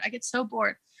bored. I get so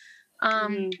bored.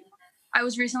 I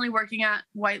was recently working at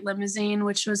White Limousine,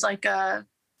 which was like a...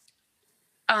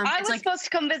 I was supposed to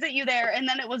come visit you there, and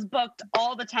then it was booked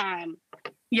all the time.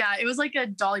 Yeah, it was like a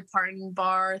Dolly Parton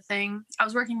bar thing. I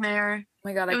was working there. Oh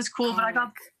my God, it was cool, but I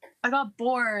got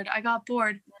bored.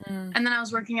 And then I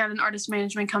was working at an artist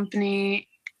management company,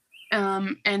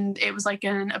 and it was like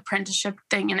an apprenticeship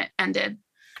thing, and it ended.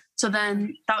 So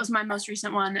then that was my most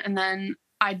recent one, and then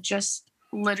I just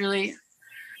literally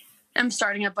am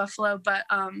starting at Buffalo, but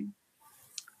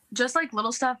just like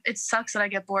little stuff, it sucks that I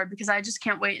get bored because I just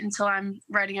can't wait until I'm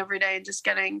writing every day and just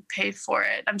getting paid for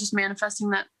it. I'm just manifesting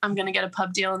that I'm going to get a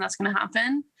pub deal, and that's going to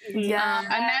happen. Yeah.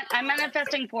 I'm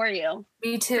manifesting for you.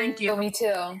 Me too. Thank you. Me too.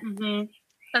 Mm-hmm.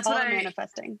 That's what I'm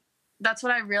manifesting. That's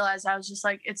what I realized. I was just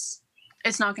like, it's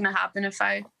not going to happen if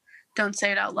I don't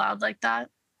say it out loud like that,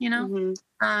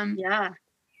 Yeah.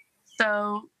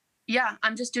 So yeah,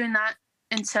 I'm just doing that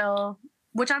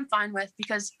which I'm fine with,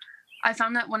 because I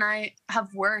found that when I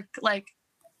have work, like,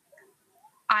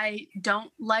 I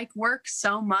don't like work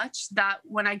so much that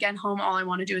when I get home, all I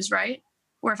want to do is write.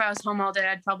 Or if I was home all day,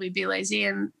 I'd probably be lazy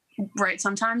and write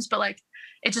sometimes. But like,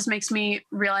 it just makes me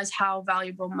realize how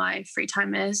valuable my free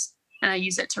time is. And I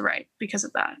use it to write because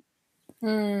of that.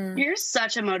 You're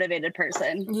such a motivated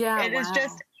person. Yeah. It is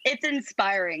just, it's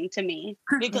inspiring to me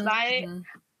because I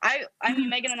mean,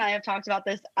 Megan and I have talked about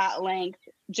this at length,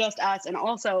 just us and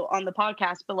also on the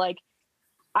podcast, but like,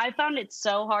 I found it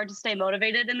so hard to stay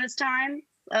motivated in this time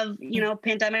of, you know,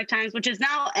 pandemic times, which is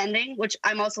now ending, which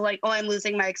I'm also like, oh, I'm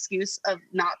losing my excuse of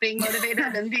not being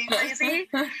motivated and being lazy.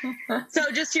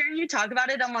 So just hearing you talk about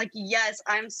it, I'm like, yes,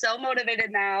 I'm so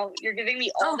motivated now. You're giving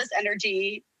me all this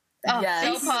energy.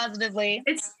 So positively.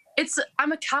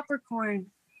 I'm a Capricorn.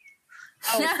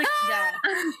 Oh, yeah,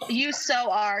 you so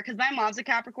are. Because my mom's a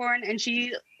Capricorn and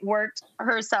she worked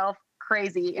herself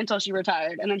crazy until she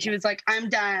retired. And then she was like, I'm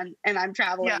done and I'm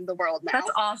traveling the world now. That's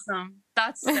awesome.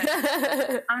 That's sick.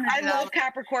 I love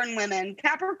Capricorn women.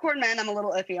 Capricorn men, I'm a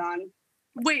little iffy on.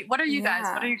 Wait, what are you guys?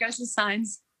 What are you guys'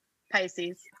 signs?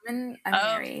 Pisces. I'm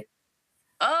married.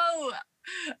 Oh,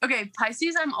 okay.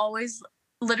 Pisces, I'm always,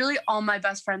 literally all my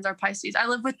best friends are Pisces. I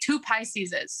live with 2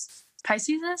 Pisceses.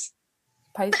 Pisceses?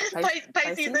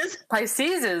 Pisces.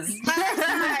 Pisces.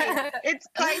 It's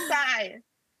Pisces.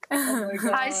 Oh my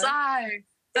God. Pisces.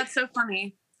 That's so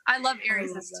funny. I love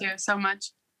Aries too so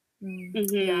much.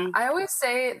 Yeah, I always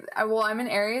say, well, I'm in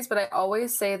Aries, but I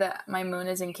always say that my moon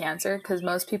is in Cancer because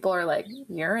most people are like,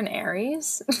 "You're in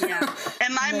Aries." Yeah,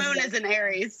 and my moon is in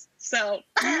Aries, so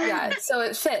yeah, so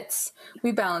it fits.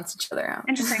 We balance each other out.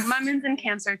 Interesting. My moon's in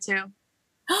Cancer too.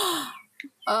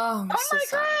 Oh my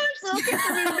gosh! Look at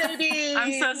the moon, baby.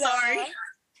 I'm so sorry.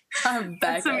 I'm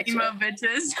back. That's some emo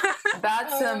bitches.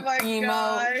 That's some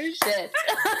emo shit.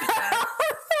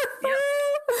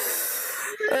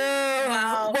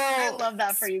 Wow. Well, I love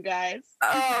that for you guys.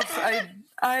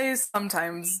 I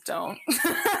sometimes don't.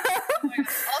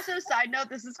 Also, side note,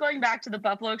 this is going back to the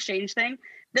Buffalo Exchange thing.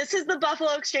 This is the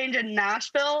Buffalo Exchange in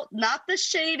Nashville, not the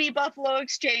shady Buffalo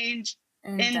Exchange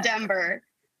in Denver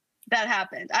that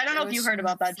happened. I don't know if you heard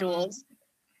about that, Jules.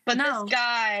 But this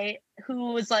guy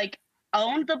who was like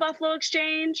owned the Buffalo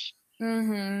Exchange,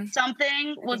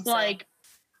 something was like,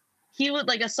 he would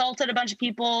like assaulted a bunch of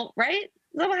people, right?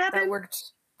 Is that what happened?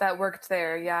 That worked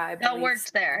there, yeah. I believe. That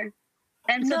worked there.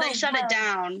 And so they shut it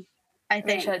down, I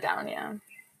think. They shut it down, yeah.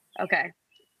 Okay.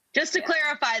 Just to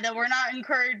clarify that we're not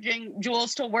encouraging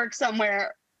Jules to work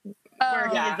somewhere where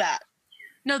he is at.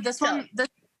 No, this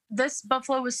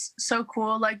Buffalo was so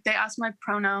cool. Like, they asked my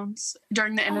pronouns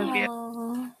during the interview.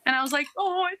 Aww. And I was like,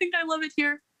 oh, I think I love it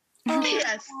here.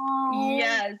 Yes.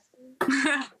 Yes.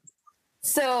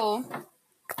 So,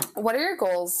 what are your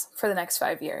goals for the next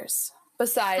 5 years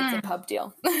besides a pub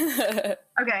deal?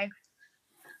 Okay.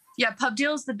 Yeah, pub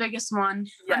deal is the biggest one.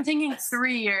 Yes. I'm thinking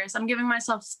 3 years. I'm giving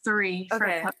myself 3 for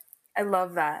a pub. I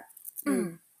love that.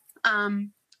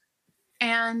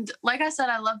 And like I said,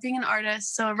 I love being an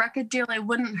artist, so a record deal, it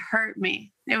wouldn't hurt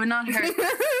me. It would not hurt me.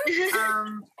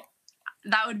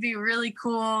 That would be really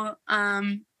cool.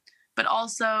 But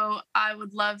also, I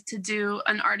would love to do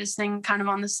an artist thing kind of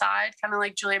on the side, kind of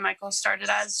like Julia Michaels started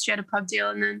as. She had a pub deal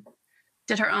and then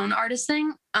did her own artist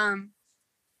thing.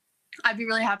 I'd be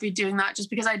really happy doing that just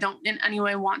because I don't in any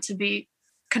way want to be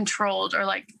controlled or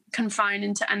like confined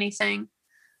into anything.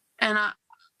 And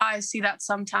I see that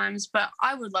sometimes, but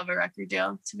I would love a record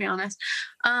deal, to be honest.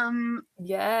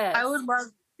 Yes. I would love,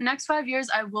 next 5 years,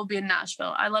 I will be in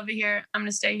Nashville. I love it here. I'm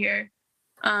going to stay here.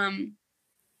 And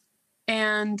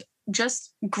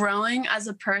just growing as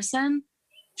a person,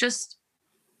 just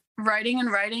writing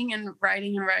and writing and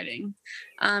writing and writing.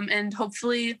 And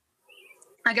hopefully,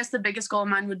 I guess the biggest goal of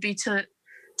mine would be to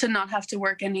not have to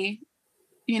work any,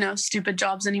 stupid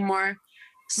jobs anymore.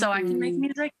 So I can make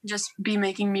music, just be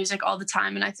making music all the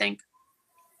time. And I think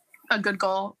a good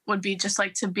goal would be just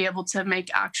like to be able to make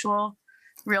actual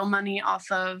real money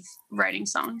off of writing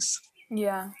songs.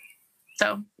 Yeah.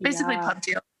 So basically pub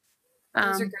deal.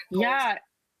 Yeah.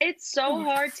 It's so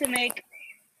hard to make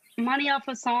money off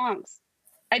of songs.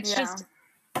 It's just,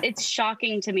 it's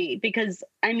shocking to me because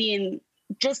I mean,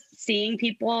 just seeing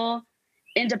people,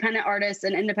 independent artists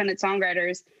and independent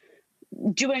songwriters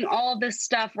doing all of this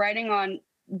stuff, writing on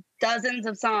dozens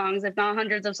of songs, if not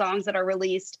hundreds of songs that are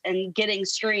released and getting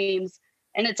streams.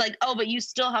 And it's like, oh, but you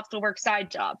still have to work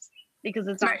side jobs because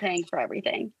it's not paying for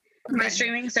everything. The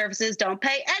streaming services don't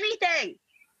pay anything.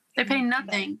 They pay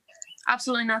nothing.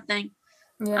 Absolutely nothing.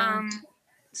 Yeah.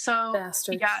 So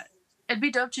Bastards. Yeah, it'd be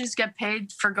dope to just get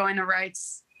paid for going to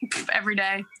rights every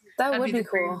day. That'd would be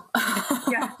cool.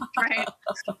 Yeah, right.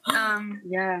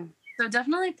 Yeah. So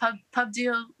definitely pub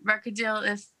deal, record deal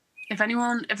if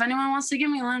anyone wants to give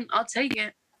me one, I'll take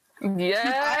it.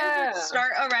 Yeah. I would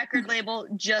start a record label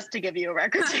just to give you a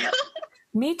record deal.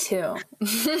 Me too.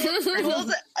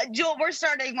 Jules, we're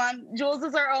starting one. Jules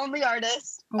is our only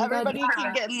artist. Oh, Everybody God,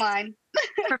 can get in line.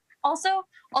 Also,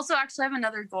 actually, I have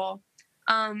another goal.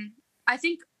 I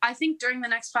think during the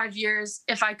next 5 years,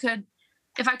 if I could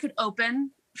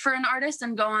open for an artist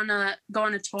and go on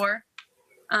a tour,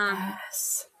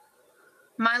 Yes.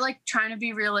 my like trying to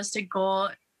be realistic goal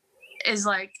is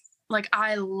like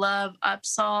I love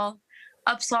Upsahl,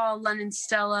 Lennon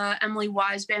Stella, Emily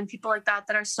Wise Band, people like that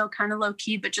are so kind of low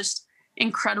key but just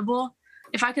incredible.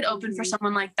 If I could open for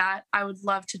someone like that, I would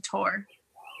love to tour.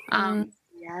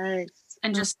 Yes.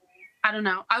 And just, I don't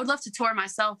know, I would love to tour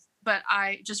myself, but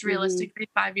I just realistically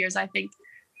 5 years, I think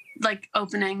like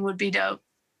opening would be dope.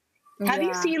 Have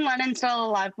you seen Lennon Stella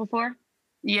live before?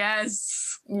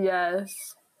 Yes.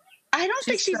 I don't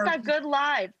think she's so that good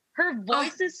live. Her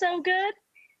voice is so good,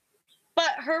 but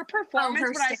her performance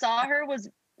when I saw her was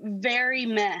very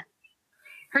meh.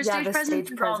 Her stage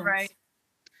presence is all right.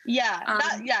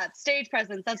 Yeah, stage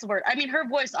presence, that's the word. I mean, her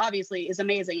voice obviously is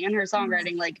amazing and her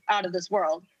songwriting like out of this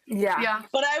world. Yeah.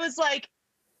 But I was like,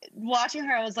 watching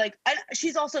her, I was like,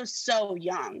 she's also so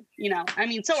young, you know? I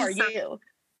mean, so are you.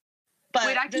 But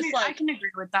wait, I can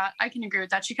agree with that.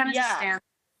 She kind of just stands.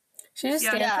 She just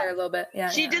stands there a little bit. Yeah.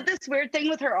 She did this weird thing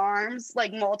with her arms,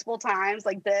 like multiple times,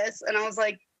 like this. And I was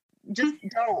like, just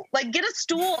don't. Like, get a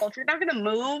stool. If you're not going to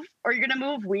move or you're going to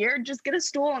move weird, just get a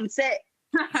stool and sit.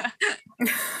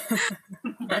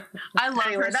 I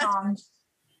love her songs.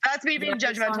 That's me being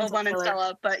judgmental of Lennon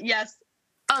Stella, but yes,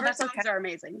 her songs are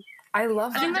amazing. I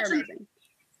love them.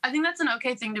 I think that's an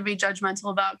okay thing to be judgmental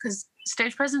about because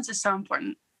stage presence is so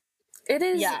important. It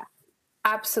is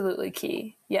absolutely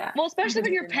key. Yeah. Well, especially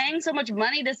when you're paying so much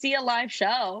money to see a live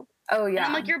show. Oh, yeah. And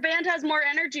I'm like, your band has more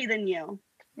energy than you.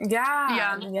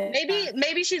 Yeah.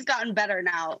 Maybe she's gotten better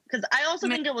now because I also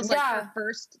think it was like her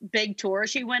first big tour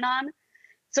she went on.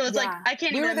 So it's like, I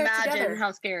can't even imagine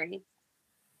how scary.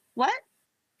 What?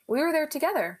 We were there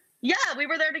together. Yeah, we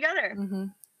were there together. Mm-hmm.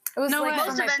 It was like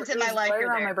most events in my life right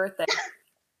around my birthday.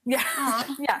 Yeah.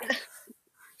 Yeah.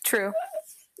 True.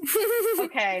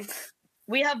 Okay.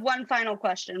 We have one final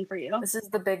question for you. This is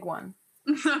the big one.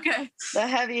 Okay. The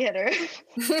heavy hitter.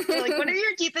 You're like, what are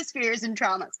your deepest fears and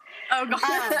traumas? Oh,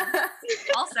 God.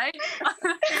 I'll say.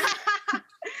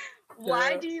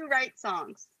 Why do you write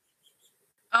songs?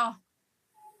 Oh.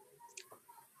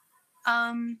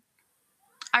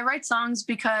 I write songs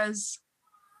because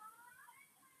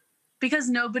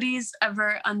nobody's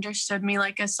ever understood me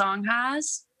like a song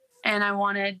has, and I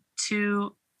wanted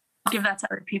to give that to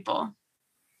other people.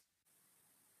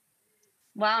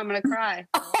 Wow, I'm gonna cry.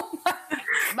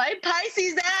 My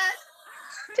Pisces ass,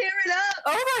 tear it up.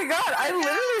 Oh my God, I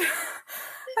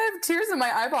have tears in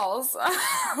my eyeballs.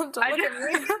 Don't look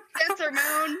at me. Cancer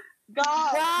moon.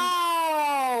 God.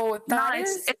 Wow,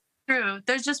 it's true.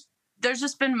 There's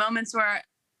just been moments where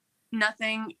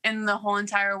nothing in the whole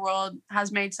entire world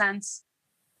has made sense,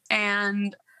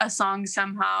 and a song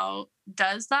somehow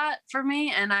does that for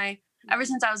me. And ever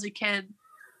since I was a kid,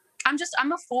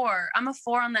 I'm a 4. I'm a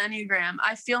 4 on the Enneagram.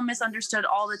 I feel misunderstood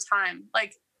all the time.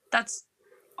 Like, that's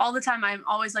all the time. I'm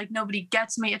always like, nobody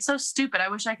gets me. It's so stupid. I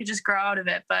wish I could just grow out of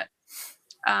it. But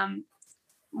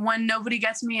when nobody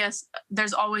gets me,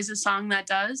 there's always a song that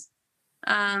does.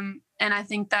 And I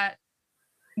think that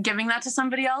giving that to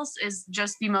somebody else is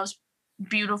just the most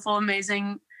beautiful,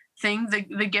 amazing thing.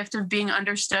 The gift of being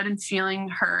understood and feeling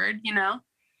heard, you know,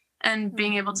 and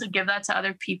being able to give that to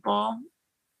other people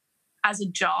as a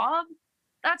job.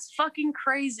 That's fucking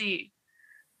crazy.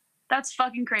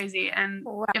 And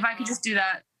if I could just do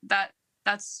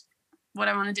that's what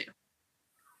I want to do.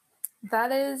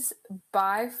 That is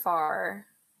by far,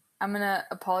 I'm going to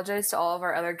apologize to all of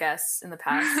our other guests in the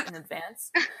past in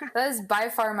advance. That is by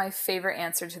far my favorite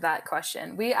answer to that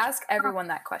question. We ask everyone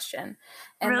that question.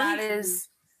 And really? That is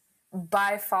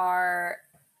by far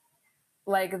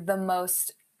like the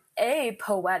most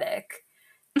poetic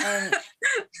and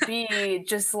B,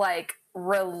 just like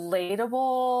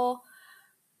relatable.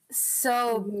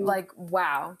 So like,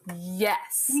 wow.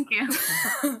 Yes. Thank you.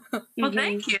 Well,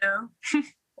 thank you.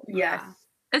 Yes.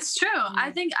 It's true.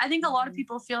 I think a lot of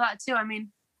people feel that too. I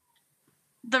mean,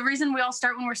 the reason we all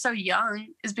start when we're so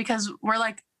young is because we're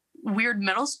like weird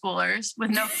middle schoolers with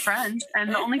no friends, and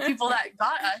the only people that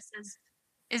got us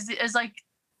is like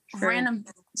random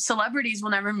celebrities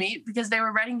we'll never meet because they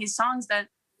were writing these songs that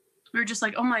we were just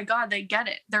like, oh my God, they get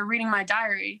it. They're reading my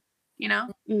diary, you know?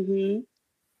 Mm-hmm.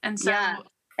 And so,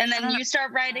 and then you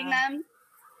start writing them,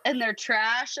 and they're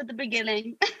trash at the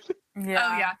beginning. Oh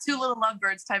yeah, 2 Little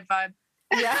Lovebirds type vibe.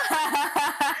 Yeah.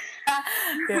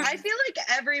 I feel like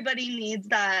everybody needs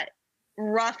that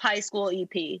rough high school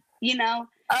EP, you know?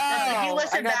 That's like you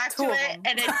listen back to it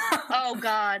and it's, oh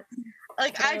God.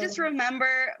 Like, I just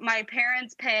remember my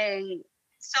parents paying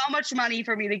so much money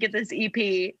for me to get this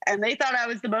EP, and they thought I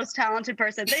was the most talented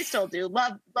person. They still do.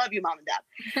 Love you, Mom and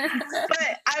Dad.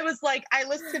 But I was like, I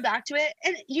listened back to it,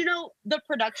 and you know, the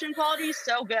production quality is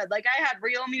so good. Like, I had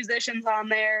real musicians on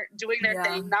there doing their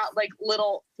thing, not like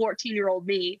little 14-year-old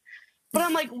me. But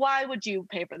I'm like, why would you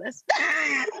pay for this?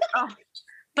 Oh,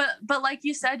 but like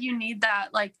you said, you need that.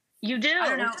 Like, you do. I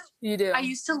don't know. You do. I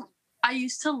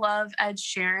used to love Ed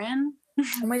Sheeran.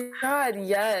 Oh my God,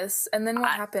 yes. And then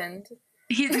what happened?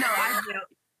 I do.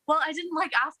 Well, I didn't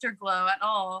like Afterglow at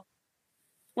all.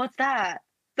 What's that?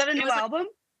 Is that a new album?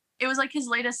 It was like his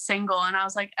latest single, and I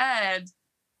was like, Ed.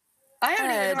 I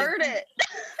haven't even heard it.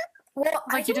 Well,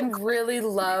 like, you didn't really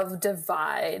love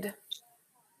Divide,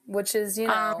 which is, you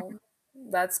know,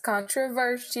 that's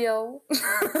controversial.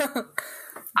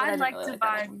 I like really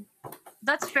Divide.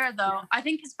 That's fair, though. I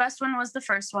think his best one was the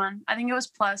first one. I think it was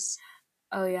Plus.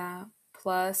 Oh, yeah.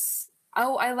 Plus.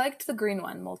 Oh, I liked the green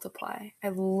one, Multiply. I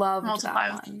loved Multiply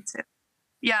that one too.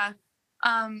 Yeah.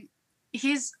 I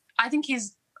think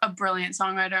he's a brilliant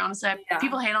songwriter, honestly.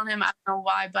 People hate on him. I don't know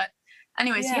why, but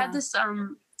anyways, he had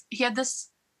this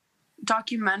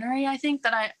documentary, I think,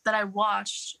 that I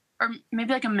watched, or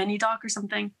maybe like a mini doc or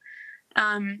something.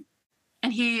 And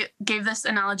he gave this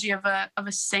analogy of a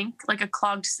sink, like a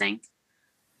clogged sink.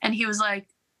 And he was like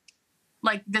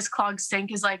this clogged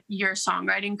sink is like your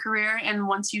songwriting career, and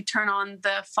once you turn on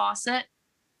the faucet,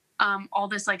 all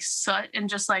this like soot and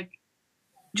just like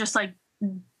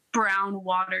brown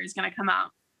water is gonna come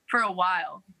out for a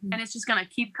while, and it's just gonna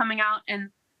keep coming out. And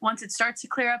once it starts to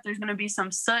clear up, there's gonna be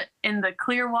some soot in the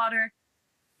clear water,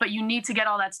 but you need to get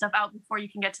all that stuff out before you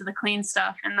can get to the clean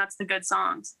stuff, and that's the good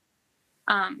songs.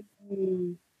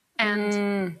 And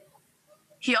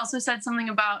he also said something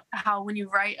about how when you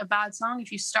write a bad song,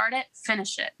 if you start it,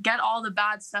 finish it. Get all the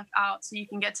bad stuff out so you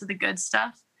can get to the good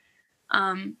stuff.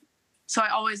 So I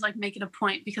always like make it a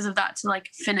point because of that to like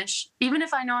finish. Even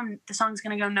if I know the song's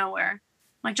going to go nowhere,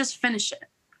 like just finish it.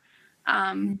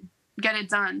 Get it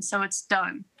done so it's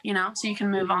done, you know, so you can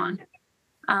move on.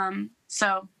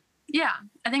 So yeah,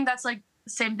 I think that's like the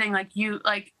same thing. Like you,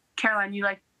 like Caroline, you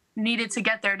like needed to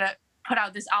get there to put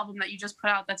out this album that you just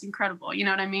put out. That's incredible. You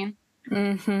know what I mean?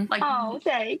 Mm-hmm. Like,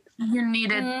 thanks. You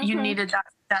needed that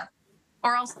step,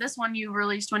 or else this one you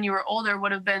released when you were older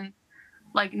would have been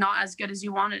like not as good as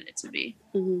you wanted it to be.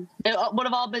 It would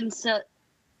have all been soot.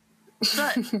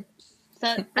 And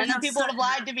then people would have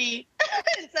lied to me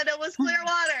and said it was clear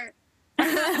water. No,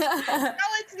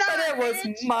 it's not. But it was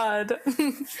mud.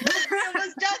 It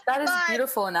was just that is mud. a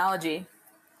beautiful analogy,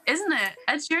 isn't it?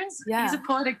 Ed Sheeran's he's a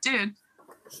poetic dude.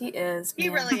 He is. He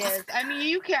really is. I mean,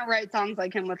 you can't write songs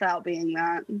like him without being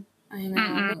that. I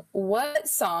know. What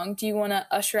song do you want to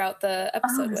usher out the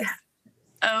episode with?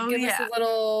 Give us a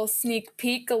little sneak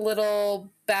peek, a little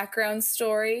background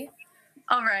story.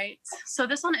 All right. So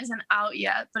this one isn't out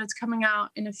yet, but it's coming out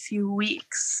in a few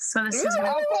weeks. So this is I'm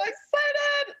so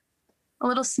excited. A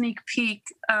little sneak peek.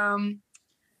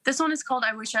 This one is called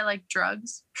I Wish I Liked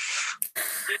Drugs.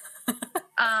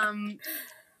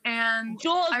 And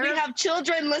Jules, we have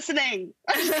children listening.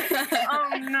 Oh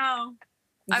no.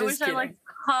 I wish I liked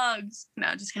hugs.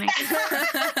 No, just kidding.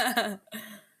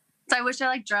 So I wish I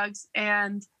liked drugs.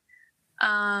 And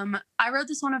I wrote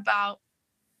this one about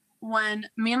when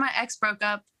me and my ex broke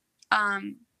up.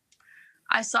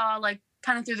 I saw like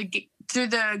kind of through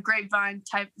the grapevine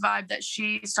type vibe that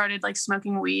she started like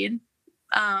smoking weed.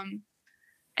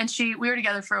 And we were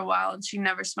together for a while and she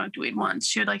never smoked weed once.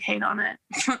 She would like hate on it.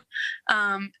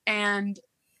 And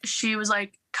she was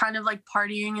like kind of like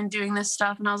partying and doing this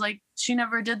stuff. And I was like, she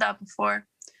never did that before.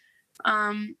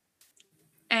 And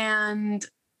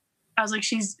I was like,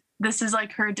 this is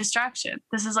like her distraction.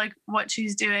 This is like what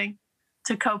she's doing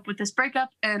to cope with this breakup.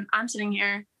 And I'm sitting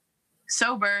here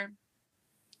sober,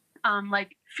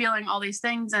 like feeling all these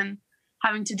things and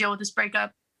having to deal with this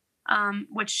breakup,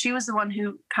 which she was the one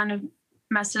who kind of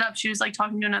messed it up. She was like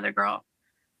talking to another girl.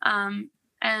 And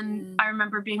I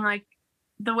remember being like,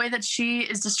 the way that she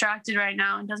is distracted right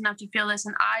now and doesn't have to feel this,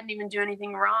 and I didn't even do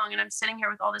anything wrong, and I'm sitting here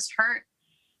with all this hurt.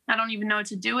 I don't even know what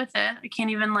to do with it. I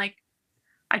can't even like,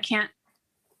 I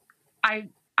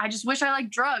just wish I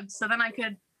liked drugs so then I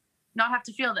could not have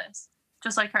to feel this,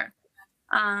 just like her.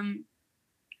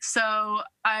 So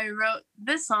I wrote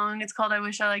this song. It's called I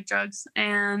Wish I Liked Drugs.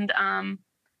 And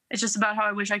it's just about how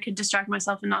I wish I could distract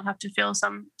myself and not have to feel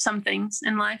some things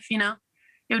in life, you know?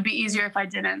 It would be easier if I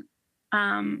didn't.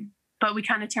 But we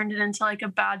kind of turned it into like a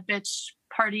bad bitch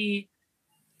party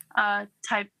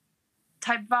type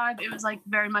vibe. It was like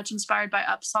very much inspired by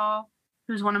Upsall,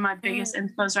 who's one of my biggest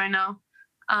infos right now.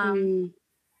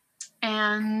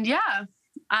 And yeah,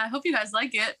 I hope you guys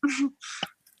like it.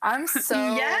 I'm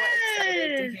so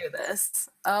excited to hear this.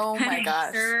 Oh my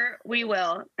gosh. Sure, we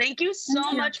will. Thank you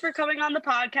so much for coming on the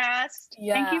podcast.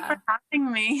 Yeah. Thank you for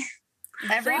having me.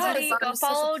 Everybody, go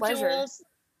follow Jules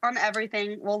on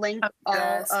everything. We'll link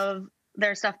all of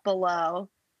their stuff below.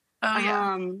 Oh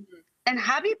yeah. And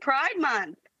happy Pride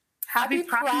Month. Happy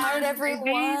Pride,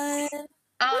 everyone.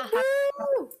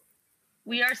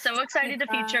 We are so excited to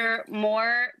feature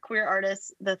more queer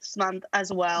artists this month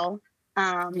as well.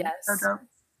 Yes.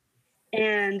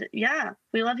 And yeah,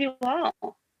 we love you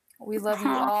all. We love you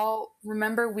all.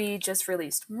 Remember, we just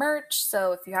released merch,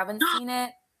 so if you haven't seen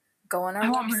it, go on our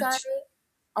website.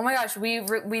 Oh my gosh, we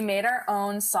made our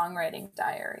own songwriting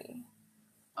diary.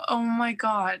 Oh my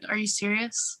god, are you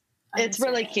serious? It's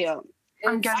really cute.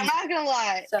 I'm not gonna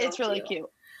lie, it's really cute.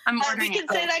 I'm ordering it. We can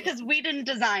say that because we didn't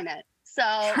design it.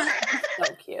 So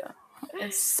so cute.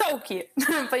 It's so cute.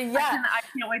 But yeah, I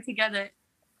can't wait to get it.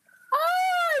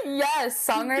 Yes,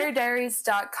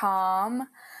 songwriterdiaries.com.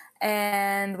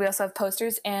 And we also have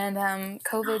posters and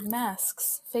COVID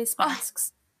masks, face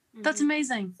masks. That's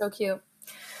amazing. So cute.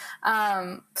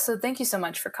 So thank you so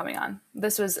much for coming on.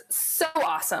 This was so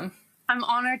awesome. I'm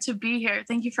honored to be here.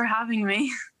 Thank you for having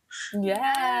me.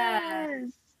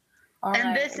 Yes.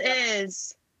 And this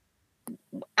is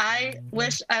I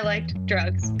Wish I Liked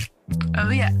Drugs. Oh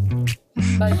yeah.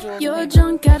 You're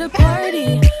drunk at a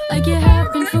party, like you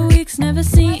have been for weeks. Never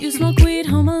seen you smoke weed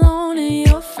home alone, and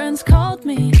your friends called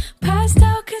me. Passed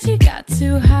out cause you got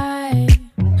too high.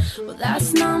 Well,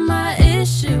 that's not my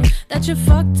issue. That you're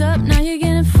fucked up, now you're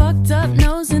getting fucked up.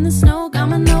 Nose in the snow, got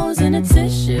my nose in a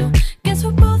tissue. Guess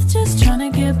we're both just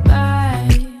trying to get by.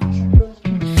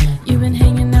 You've been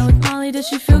hanging out with Molly, does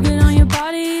she feel good on your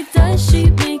body? Does she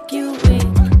make you weak?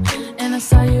 And I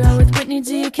saw you out with Whitney,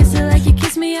 do you kiss her like you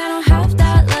kiss me? I don't have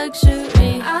that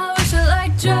luxury. I wish I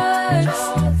liked drugs.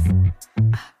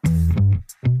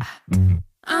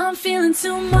 I'm feeling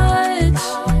too much.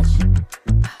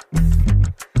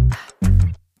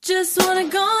 Just wanna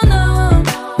go numb.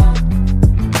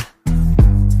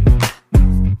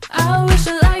 I wish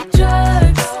I liked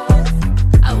drugs.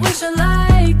 I wish I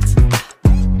liked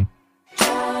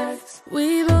drugs.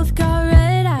 We both got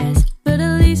red eyes, but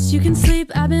at least you can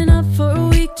sleep. I've been up for a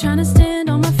week, trying to stand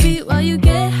on my feet while you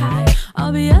get high.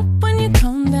 I'll be up when you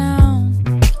come down.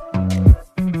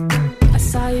 I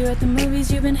saw you at the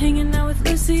movies, you've been hanging out with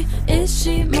Lucy. Is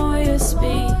she more your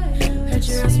speed? Heard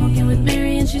you're out smoking with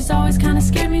Mary, and she's always kinda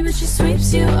scared me, but she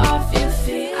sweeps you off your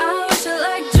feet. I wish I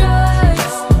liked drugs.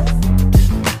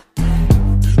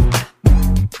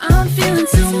 I'm feeling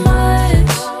too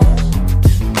much.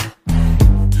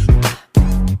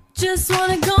 Just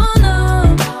wanna go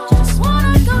numb. Just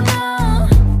wanna go numb.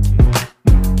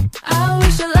 I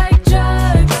wish I liked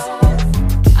drugs.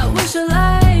 I wish I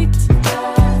liked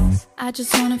drugs. I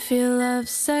just wanna feel love,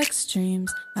 sex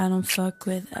dreams. I don't fuck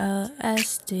with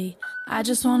LSD. I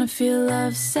just wanna feel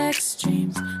love, sex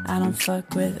dreams. I don't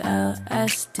fuck with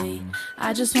LSD.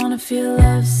 I just wanna feel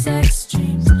love, sex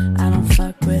dreams. I don't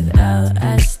fuck with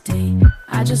LSD.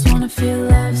 I just wanna feel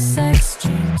love, sex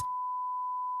dreams.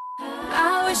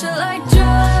 I wish I liked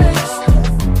drugs.